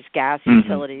 groceries, gas,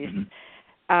 utilities.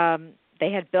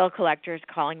 They had bill collectors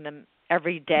calling them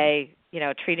every day,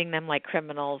 treating them like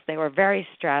criminals. They were very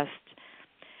stressed.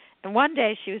 And one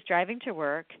day she was driving to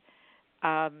work,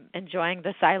 enjoying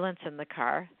the silence in the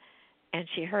car, and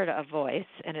she heard a voice,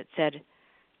 and it said,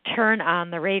 "Turn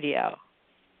on the radio."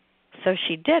 So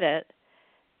she did it,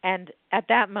 and at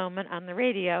that moment on the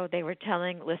radio, they were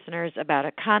telling listeners about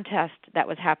a contest that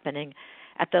was happening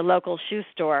at the local shoe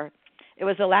store. It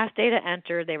was the last day to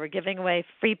enter. They were giving away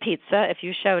free pizza if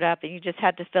you showed up, and you just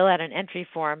had to fill out an entry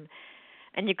form,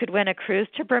 and you could win a cruise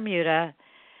to Bermuda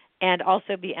and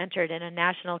also be entered in a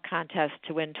national contest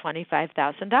to win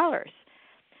 $25,000.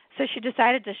 So she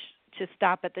decided to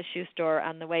stop at the shoe store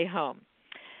on the way home.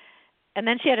 And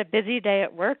then she had a busy day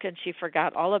at work, and she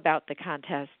forgot all about the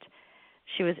contest.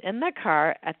 She was in the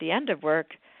car at the end of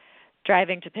work,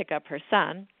 driving to pick up her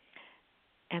son,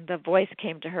 and the voice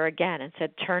came to her again and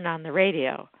said, "Turn on the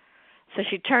radio." So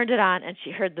she turned it on, and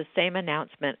she heard the same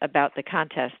announcement about the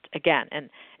contest again, and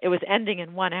it was ending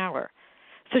in 1 hour.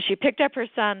 So she picked up her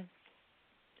son,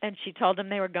 and she told him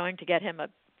they were going to get him a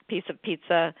piece of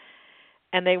pizza,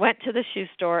 and they went to the shoe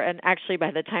store, and actually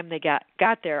by the time they got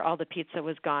there, all the pizza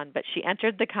was gone. But she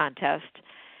entered the contest,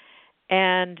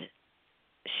 and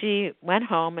she went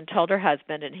home and told her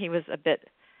husband, and he was a bit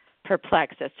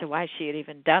perplexed as to why she had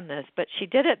even done this. But she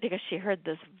did it because she heard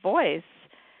this voice,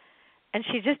 and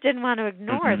she just didn't want to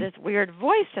ignore this weird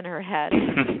voice in her head.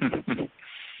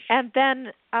 And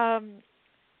then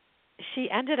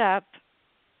she ended up,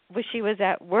 she was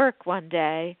at work one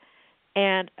day,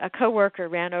 and a coworker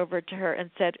ran over to her and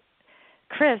said,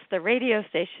 "Chris, the radio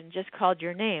station just called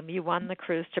your name. You won the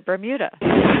cruise to Bermuda."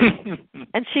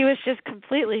 And she was just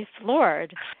completely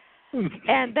floored.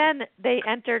 And then they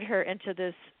entered her into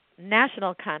this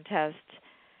national contest.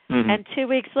 And 2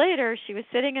 weeks later, she was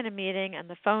sitting in a meeting, and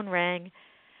the phone rang,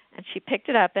 and she picked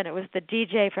it up, and it was the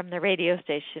DJ from the radio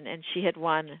station, and she had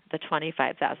won the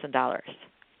 $25,000.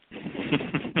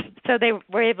 So they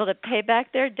were able to pay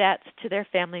back their debts to their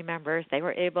family members. They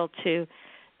were able to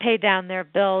pay down their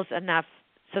bills enough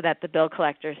so that the bill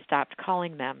collectors stopped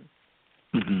calling them.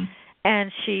 Mm-hmm.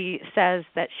 And she says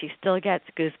that she still gets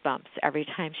goosebumps every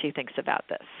time she thinks about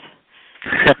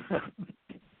this.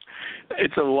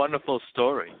 It's a wonderful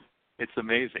story. It's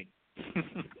amazing.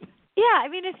 Yeah, I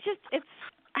mean,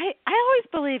 I always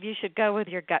believe you should go with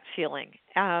your gut feeling.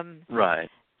 Right.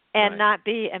 And not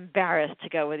be embarrassed to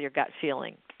go with your gut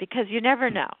feeling, because you never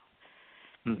know.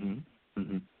 Mm-hmm.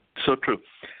 Mm-hmm. So true.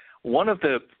 One of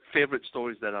the favorite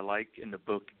stories that I like in the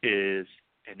book is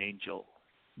An Angel,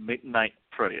 Midnight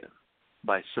Prayer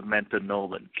by Samantha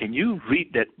Nolan. Can you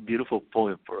read that beautiful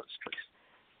poem for us, please?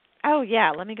 Oh,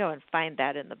 yeah. Let me go and find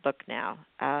that in the book now.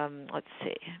 Let's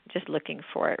see. I'm just looking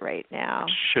for it right now.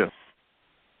 Sure.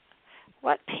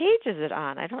 What page is it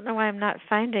on? I don't know why I'm not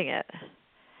finding it.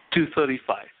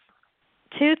 235.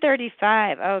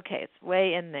 235. Okay, it's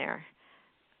way in there.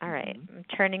 All right. Mm-hmm. I'm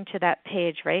turning to that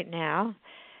page right now.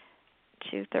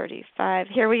 235.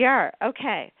 Here we are.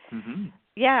 Okay. Mm-hmm.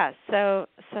 Yeah, so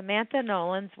Samantha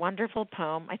Nolan's wonderful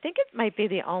poem. I think it might be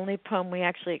the only poem we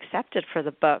actually accepted for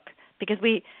the book, because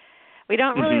we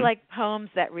don't really like poems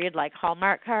that read like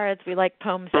Hallmark cards. We like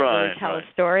poems that really tell a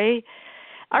story.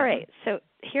 All right, so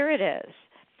here it is.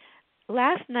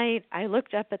 Last night I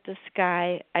looked up at the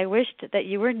sky. I wished that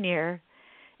you were near.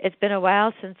 It's been a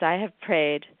while since I have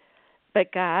prayed,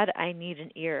 but God, I need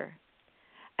an ear.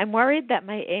 I'm worried that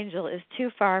my angel is too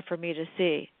far for me to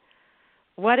see.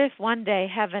 What if one day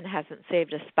heaven hasn't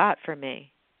saved a spot for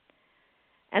me?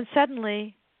 And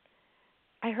suddenly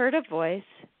I heard a voice.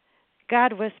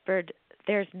 God whispered,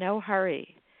 there's no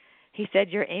hurry. He said,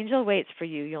 your angel waits for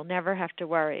you. You'll never have to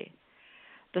worry.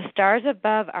 The stars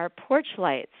above are porch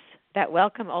lights that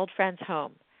welcome old friends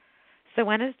home. So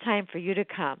when it's time for you to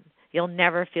come, you'll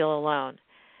never feel alone.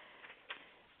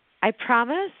 I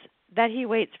promise that he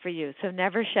waits for you, so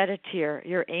never shed a tear.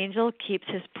 Your angel keeps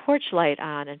his porch light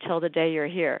on until the day you're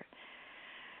here.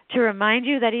 To remind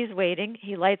you that he's waiting,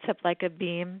 he lights up like a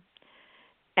beam.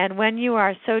 And when you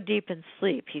are so deep in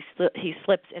sleep, he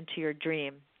slips into your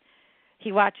dream.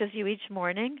 He watches you each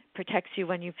morning, protects you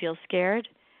when you feel scared.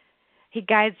 He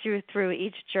guides you through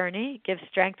each journey, gives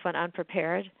strength when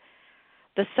unprepared.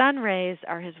 The sun rays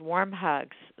are his warm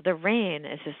hugs. The rain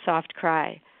is his soft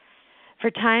cry. For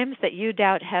times that you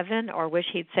doubt heaven or wish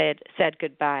he'd said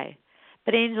goodbye.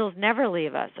 But angels never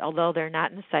leave us, although they're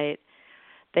not in sight.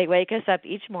 They wake us up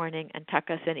each morning and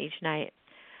tuck us in each night.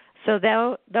 So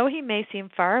though he may seem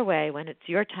far away when it's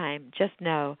your time, just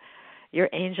know your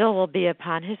angel will be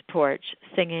upon his porch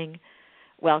singing,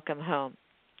 welcome home.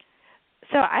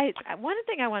 So one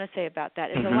thing I want to say about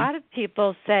that is a lot of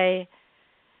people say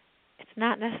it's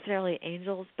not necessarily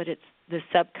angels, but it's the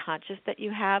subconscious that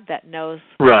you have that knows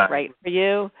what's right for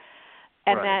you.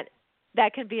 And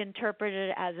that can be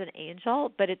interpreted as an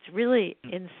angel, but it's really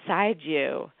inside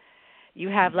you. You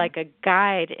have like a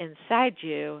guide inside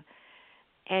you,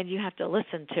 and you have to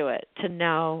listen to it to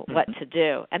know what to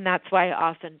do. And that's why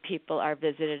often people are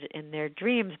visited in their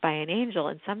dreams by an angel,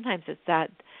 and sometimes it's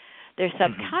that their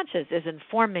subconscious is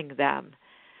informing them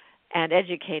and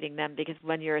educating them, because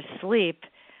when you're asleep,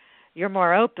 you're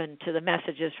more open to the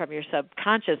messages from your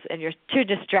subconscious, and you're too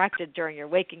distracted during your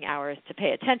waking hours to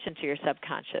pay attention to your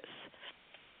subconscious.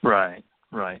 Right,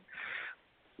 right.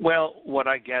 Well, what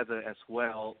I gather as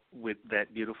well with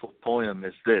that beautiful poem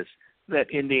is this,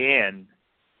 that in the end,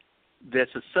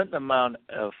 there's a certain amount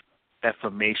of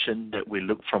affirmation that we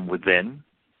look from within,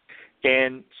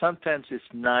 and sometimes it's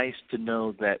nice to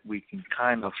know that we can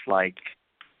kind of like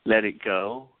let it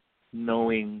go,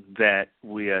 knowing that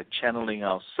we are channeling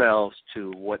ourselves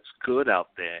to what's good out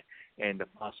there and the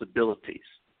possibilities.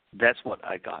 That's what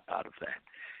I got out of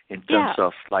that in terms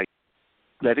of like,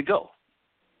 let it go.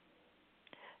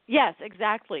 Yes,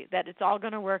 exactly. That it's all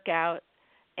going to work out,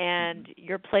 and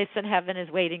your place in heaven is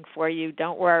waiting for you.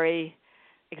 Don't worry.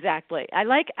 Exactly. I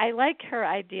like her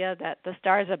idea that the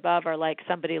stars above are like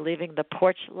somebody leaving the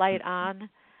porch light on.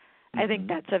 I think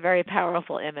that's a very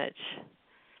powerful image.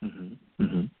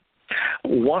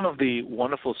 One of the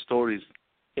wonderful stories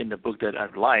in the book that I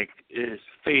like is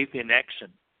Faith in Action,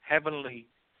 Heavenly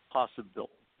Possible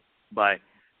by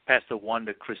Pastor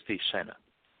Wanda Christie Shanna.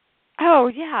 Oh,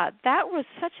 yeah. That was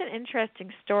such an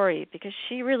interesting story because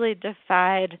she really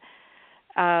defied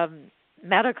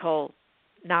medical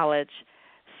knowledge.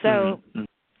 So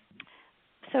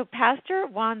Pastor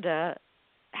Wanda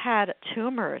had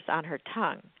tumors on her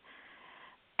tongue,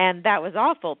 and that was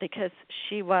awful because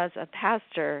she was a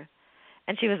pastor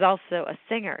and she was also a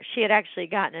singer. She had actually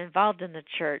gotten involved in the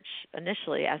church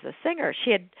initially as a singer.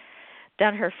 She had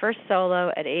done her first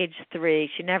solo at age 3.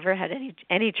 She never had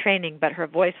any training, but her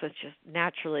voice was just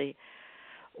naturally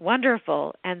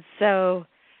wonderful. And so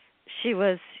she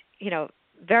was,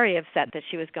 very upset that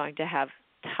she was going to have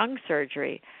tongue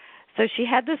surgery. So she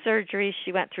had the surgery.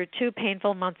 She went through 2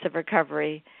 painful months of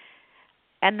recovery,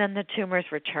 and then the tumors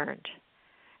returned.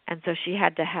 And so she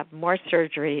had to have more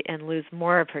surgery and lose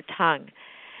more of her tongue.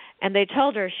 And they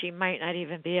told her she might not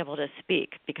even be able to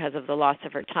speak because of the loss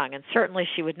of her tongue, and certainly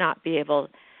she would not be able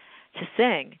to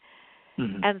sing.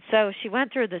 Mm-hmm. And so she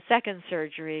went through the second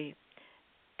surgery,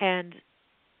 and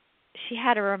she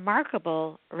had a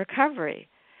remarkable recovery.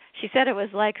 She said it was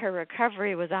like her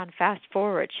recovery was on fast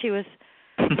forward. She was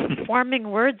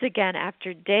forming words again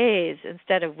after days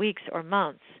instead of weeks or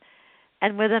months.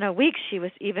 And within a week, she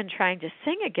was even trying to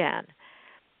sing again.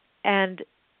 And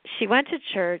she went to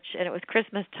church, and it was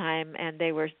Christmas time, and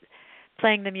they were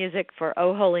playing the music for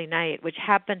 "Oh Holy Night," which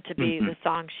happened to be the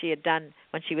song she had done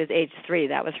when she was age 3.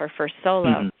 That was her first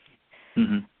solo.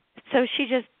 Mm-hmm. So she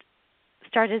just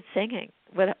started singing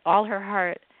with all her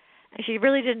heart, and she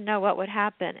really didn't know what would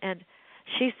happen. And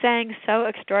she sang so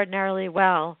extraordinarily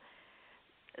well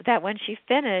that when she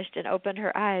finished and opened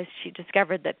her eyes, she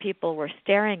discovered that people were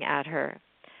staring at her.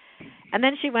 And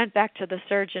then she went back to the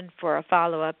surgeon for a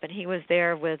follow-up, and he was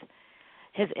there with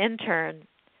his intern.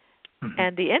 Mm-hmm.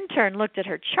 And the intern looked at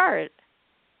her chart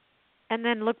and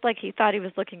then looked like he thought he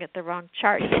was looking at the wrong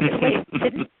chart. He said, "Wait,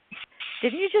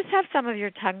 didn't you just have some of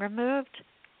your tongue removed?"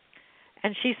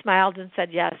 And she smiled and said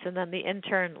yes. And then the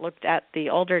intern looked at the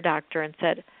older doctor and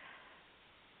said,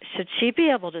 "Should she be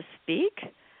able to speak?"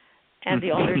 And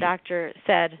the older doctor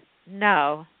said,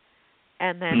 "No,"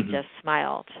 and then just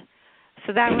smiled.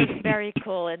 So that was very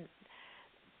cool and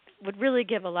would really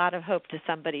give a lot of hope to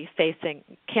somebody facing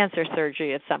cancer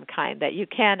surgery of some kind, that you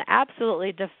can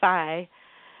absolutely defy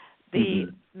the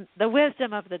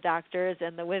wisdom of the doctors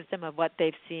and the wisdom of what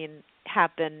they've seen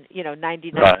happen,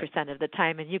 99% of the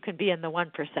time, and you can be in the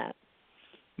 1%.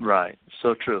 Right.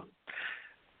 So true.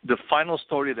 The final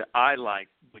story that I like,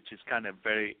 which is kind of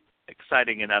very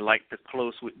exciting, and I like to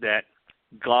close with that,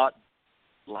 God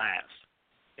Laughs.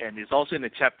 And it's also in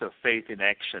the chapter of Faith in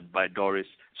Action by Doris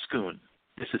Schoon.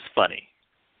 This is funny.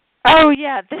 Oh,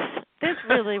 yeah. This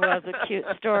really was a cute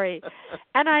story.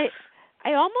 And I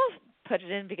almost put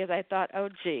it in because I thought, oh,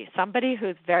 gee, somebody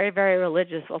who's very, very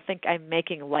religious will think I'm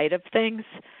making light of things.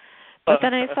 But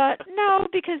then I thought, no,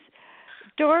 because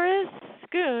Doris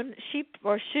Schoon,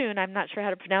 Schoon, I'm not sure how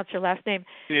to pronounce her last name,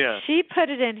 she put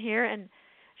it in here, and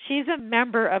she's a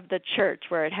member of the church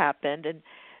where it happened. And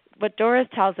what Doris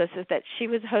tells us is that she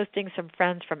was hosting some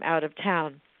friends from out of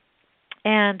town.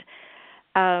 And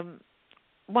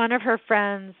one of her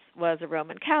friends was a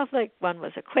Roman Catholic, one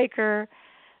was a Quaker.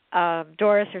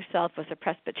 Doris herself was a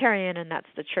Presbyterian, and that's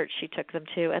the church she took them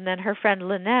to. And then her friend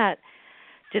Lynette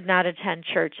did not attend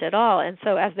church at all. And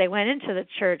so as they went into the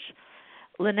church,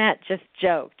 Lynette just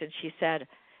joked, and she said,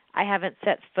 "I haven't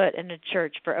set foot in a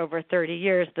church for over 30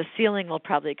 years. The ceiling will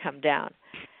probably come down."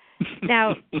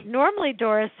 Now, normally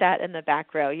Doris sat in the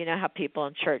back row. You know how people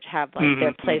in church have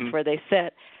their place where they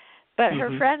sit. But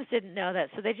her friends didn't know that,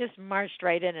 so they just marched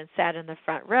right in and sat in the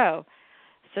front row.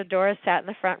 So Doris sat in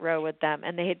the front row with them,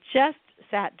 and they had just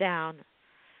sat down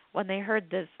when they heard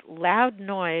this loud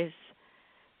noise,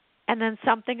 and then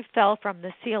something fell from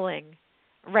the ceiling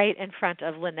right in front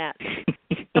of Lynette,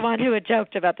 the one who had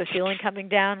joked about the ceiling coming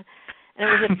down. And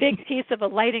it was a big piece of a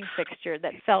lighting fixture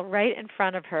that fell right in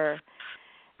front of her.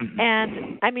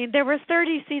 And, I mean, there were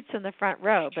 30 seats in the front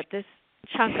row, but this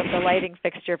chunk of the lighting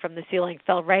fixture from the ceiling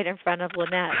fell right in front of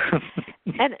Lynette.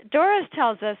 And Doris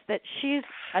tells us that she's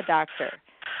a doctor,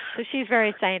 so she's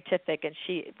very scientific, and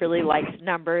she really likes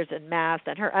numbers and math,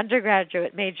 and her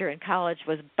undergraduate major in college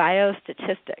was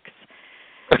biostatistics.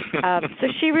 So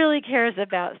she really cares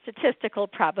about statistical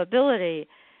probability.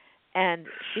 And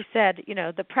she said,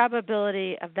 the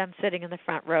probability of them sitting in the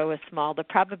front row is small. The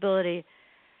probability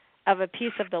of a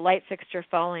piece of the light fixture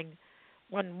falling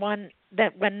when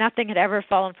nothing had ever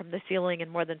fallen from the ceiling in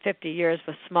more than 50 years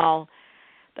was small.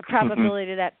 The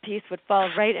probability that piece would fall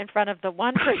right in front of the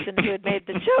one person who had made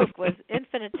the joke was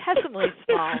infinitesimally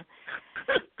small.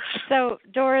 So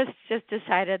Doris just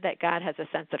decided that God has a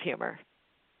sense of humor.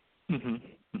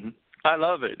 I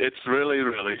love it. It's really,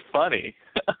 really funny.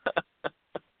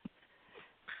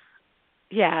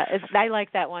 Yeah, I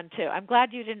like that one too. I'm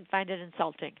glad you didn't find it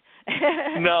insulting.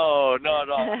 No.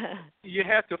 You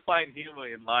have to find humor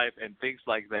in life, and things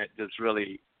like that just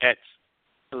really adds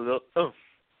a little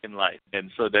in life.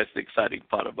 And so that's the exciting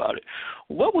part about it.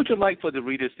 What would you like for the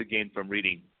readers to gain from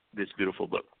reading this beautiful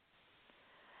book?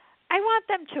 I want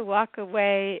them to walk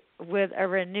away with a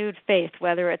renewed faith,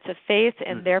 whether it's a faith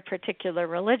in their particular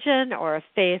religion or a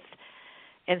faith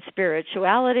in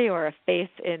spirituality or a faith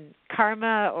in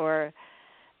karma or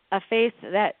a faith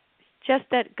that just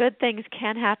that good things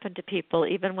can happen to people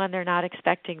even when they're not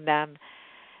expecting them,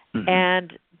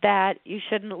 and that you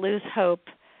shouldn't lose hope,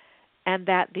 and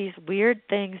that these weird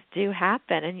things do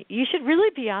happen, and you should really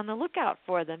be on the lookout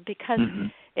for them, because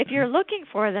if you're looking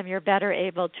for them, you're better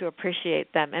able to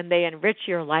appreciate them, and they enrich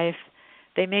your life.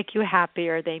 They make you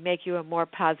happier. They make you a more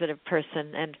positive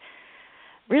person. And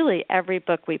really, every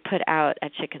book we put out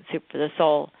at Chicken Soup for the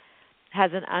Soul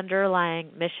has an underlying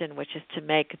mission, which is to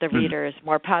make the readers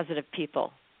more positive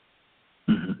people.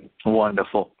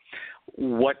 Wonderful.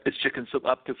 What is Chicken Soup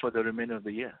up to for the remainder of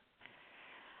the year?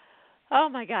 Oh,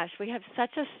 my gosh. We have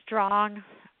such a strong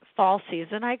fall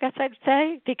season, I guess I'd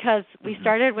say, because we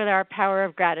started with our Power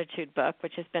of Gratitude book,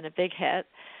 which has been a big hit.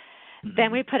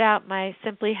 Then we put out my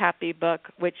Simply Happy book,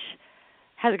 which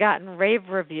has gotten rave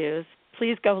reviews.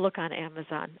 Please go look on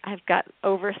Amazon. I've got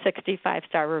over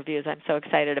 65-star reviews. I'm so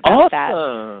excited about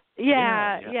that.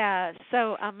 Yeah.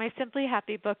 So my Simply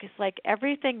Happy book is like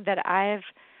everything that I've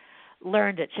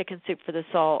learned at Chicken Soup for the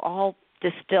Soul, all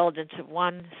distilled into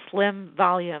one slim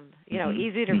volume,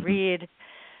 easy to read,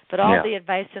 but all the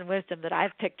advice and wisdom that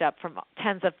I've picked up from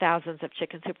tens of thousands of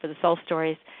Chicken Soup for the Soul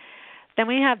stories. Then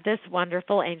we have this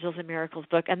wonderful Angels and Miracles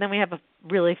book, and then we have a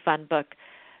really fun book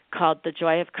called The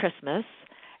Joy of Christmas.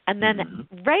 And then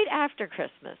right after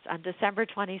Christmas, on December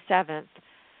 27th,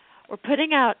 we're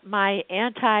putting out my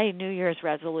anti-New Year's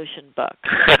resolution book.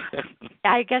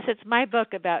 I guess it's my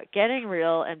book about getting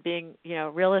real and being,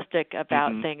 realistic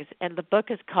about things. And the book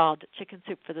is called Chicken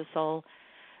Soup for the Soul,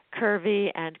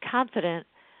 Curvy and Confident.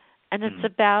 And it's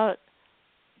about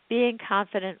being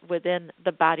confident within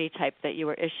the body type that you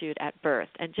were issued at birth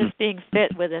and just being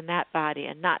fit within that body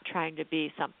and not trying to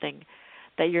be something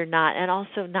that you're not, and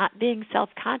also not being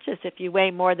self-conscious if you weigh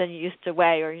more than you used to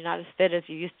weigh, or you're not as fit as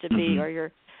you used to be, or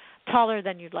you're taller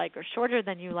than you'd like or shorter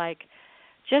than you like.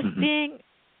 Just being,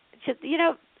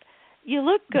 you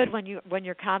look good when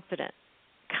you're confident.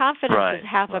 Confidence is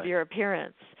half of your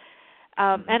appearance.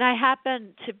 And I happen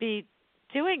to be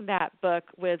doing that book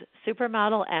with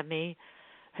supermodel Amy,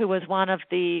 who was one of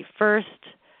the first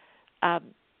I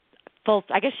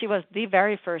guess she was the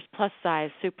very first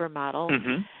plus-size supermodel.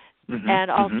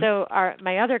 And also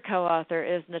my other co-author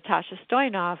is Natasha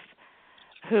Stoyanov,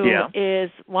 who is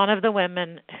one of the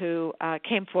women who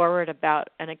came forward about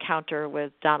an encounter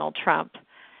with Donald Trump.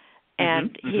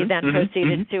 And he then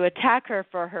proceeded to attack her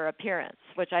for her appearance,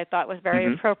 which I thought was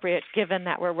very appropriate given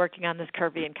that we're working on this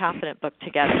Curvy and Confident book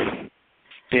together.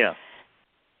 Yeah.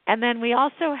 And then we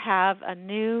also have a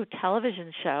new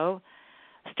television show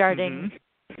starting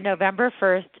November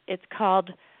 1st. It's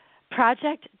called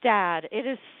Project Dad. It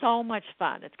is so much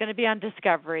fun. It's going to be on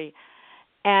Discovery.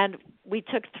 And we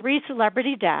took 3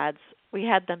 celebrity dads. We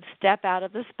had them step out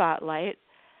of the spotlight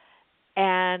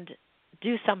and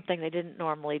do something they didn't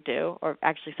normally do, or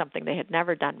actually something they had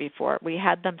never done before. We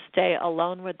had them stay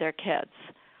alone with their kids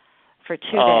for 2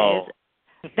 days.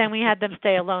 Then we had them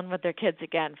stay alone with their kids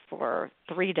again for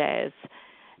 3 days.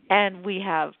 And we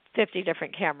have 50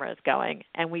 different cameras going,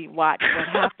 and we watch what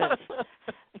happens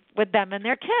with them and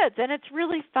their kids. And it's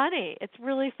really funny. It's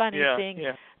really funny seeing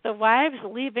the wives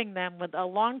leaving them with a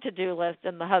long to-do list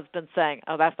and the husband saying,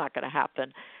 oh, that's not going to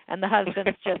happen. And the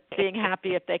husband's just being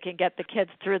happy if they can get the kids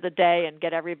through the day and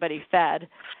get everybody fed.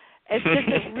 It's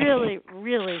just a really,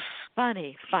 really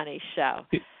funny show,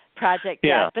 Project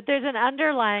Dad. But there's an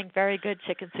underlying very good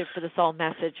Chicken Soup for the Soul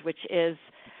message, which is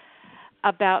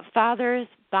about fathers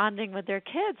bonding with their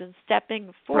kids and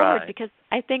stepping forward, because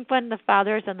I think when the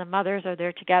fathers and the mothers are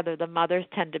there together, the mothers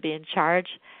tend to be in charge,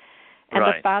 and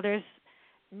the fathers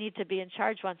need to be in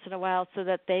charge once in a while so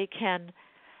that they can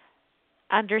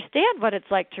understand what it's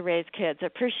like to raise kids,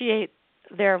 appreciate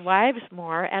their wives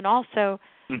more, and also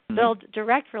build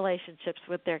direct relationships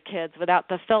with their kids without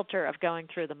the filter of going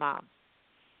through the mom.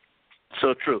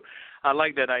 So true. I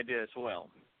like that idea as well.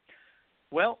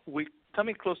 Well, we're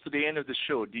coming close to the end of the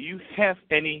show. Do you have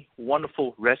any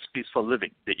wonderful recipes for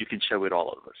living that you can share with all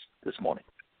of us this morning?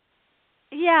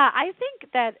 Yeah, I think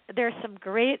that there's some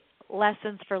great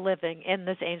lessons for living in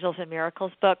this Angels and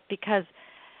Miracles book, because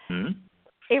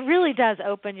it really does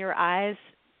open your eyes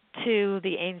to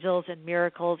the angels and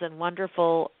miracles and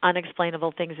wonderful,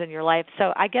 unexplainable things in your life.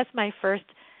 So I guess my first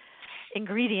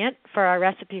ingredient for our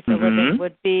recipe for living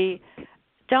would be,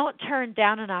 don't turn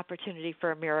down an opportunity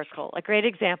for a miracle. A great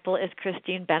example is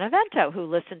Christine Benevento, who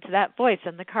listened to that voice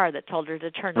in the car that told her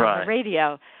to turn on the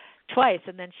radio twice,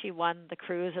 and then she won the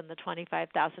cruise and the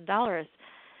 $25,000.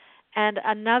 And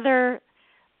another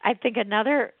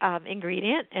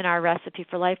ingredient in our recipe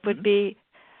for life would be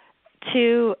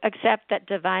to accept that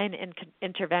divine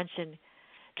intervention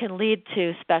can lead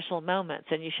to special moments,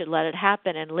 and you should let it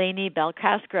happen. And Lainey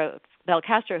Belcastro,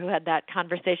 who had that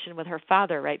conversation with her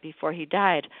father right before he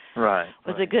died,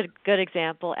 was a good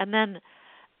example. And then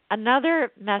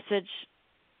another message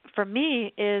for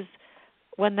me is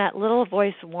when that little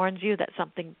voice warns you that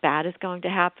something bad is going to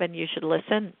happen, you should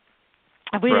listen.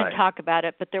 And we didn't talk about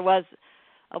it, but there was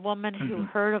a woman who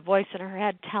heard a voice in her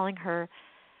head telling her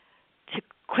to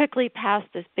quickly pass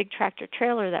this big tractor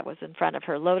trailer that was in front of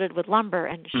her loaded with lumber.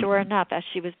 And sure enough, as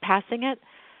she was passing it,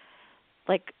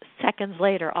 like seconds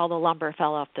later, all the lumber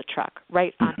fell off the truck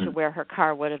right onto where her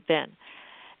car would have been.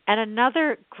 And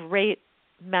another great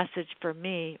message for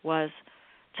me was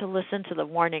to listen to the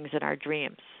warnings in our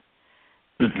dreams,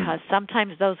 because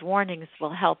sometimes those warnings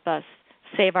will help us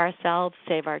save ourselves,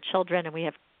 save our children. And we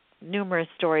have numerous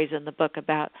stories in the book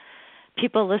about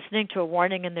people listening to a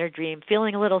warning in their dream,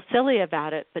 feeling a little silly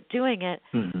about it, but doing it,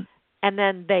 and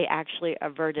then they actually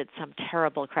averted some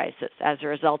terrible crisis as a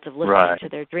result of listening to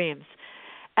their dreams.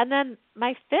 And then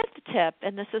my fifth tip,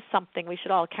 and this is something we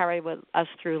should all carry with us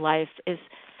through life, is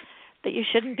that you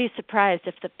shouldn't be surprised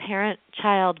if the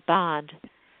parent-child bond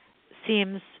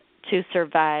seems to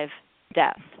survive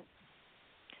death.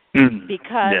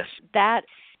 Because that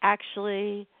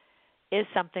actually is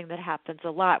something that happens a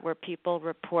lot, where people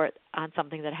report on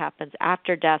something that happens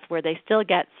after death, where they still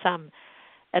get some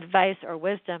advice or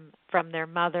wisdom from their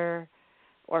mother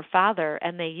or father,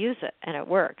 and they use it, and it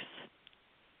works.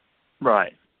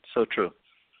 Right. So true.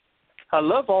 I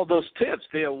love all those tips.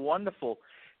 They are wonderful.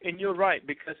 And you're right,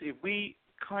 because if we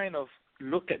kind of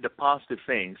look at the positive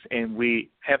things and we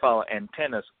have our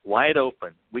antennas wide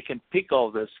open, we can pick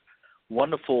all this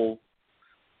wonderful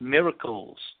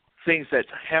miracles, things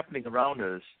that's happening around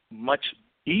us much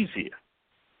easier,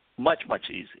 much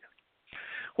easier.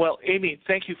 Well, Amy,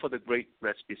 thank you for the great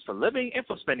recipes for living and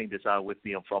for spending this hour with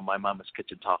me from My Mama's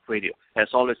Kitchen Talk Radio.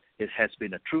 As always, it has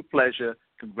been a true pleasure.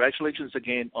 Congratulations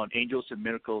again on Angels and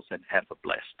Miracles, and have a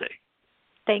blessed day.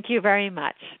 Thank you very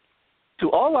much. To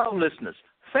all our listeners,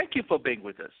 thank you for being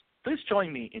with us. Please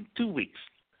join me in 2 weeks.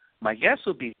 My guest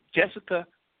will be Jessica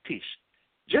Tisch.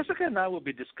 Jessica and I will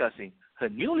be discussing her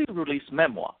newly released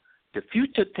memoir, The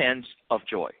Future Tense of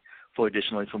Joy. For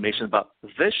additional information about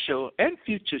this show and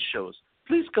future shows,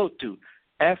 please go to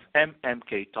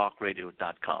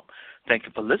fmmktalkradio.com. Thank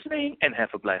you for listening, and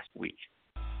have a blessed week.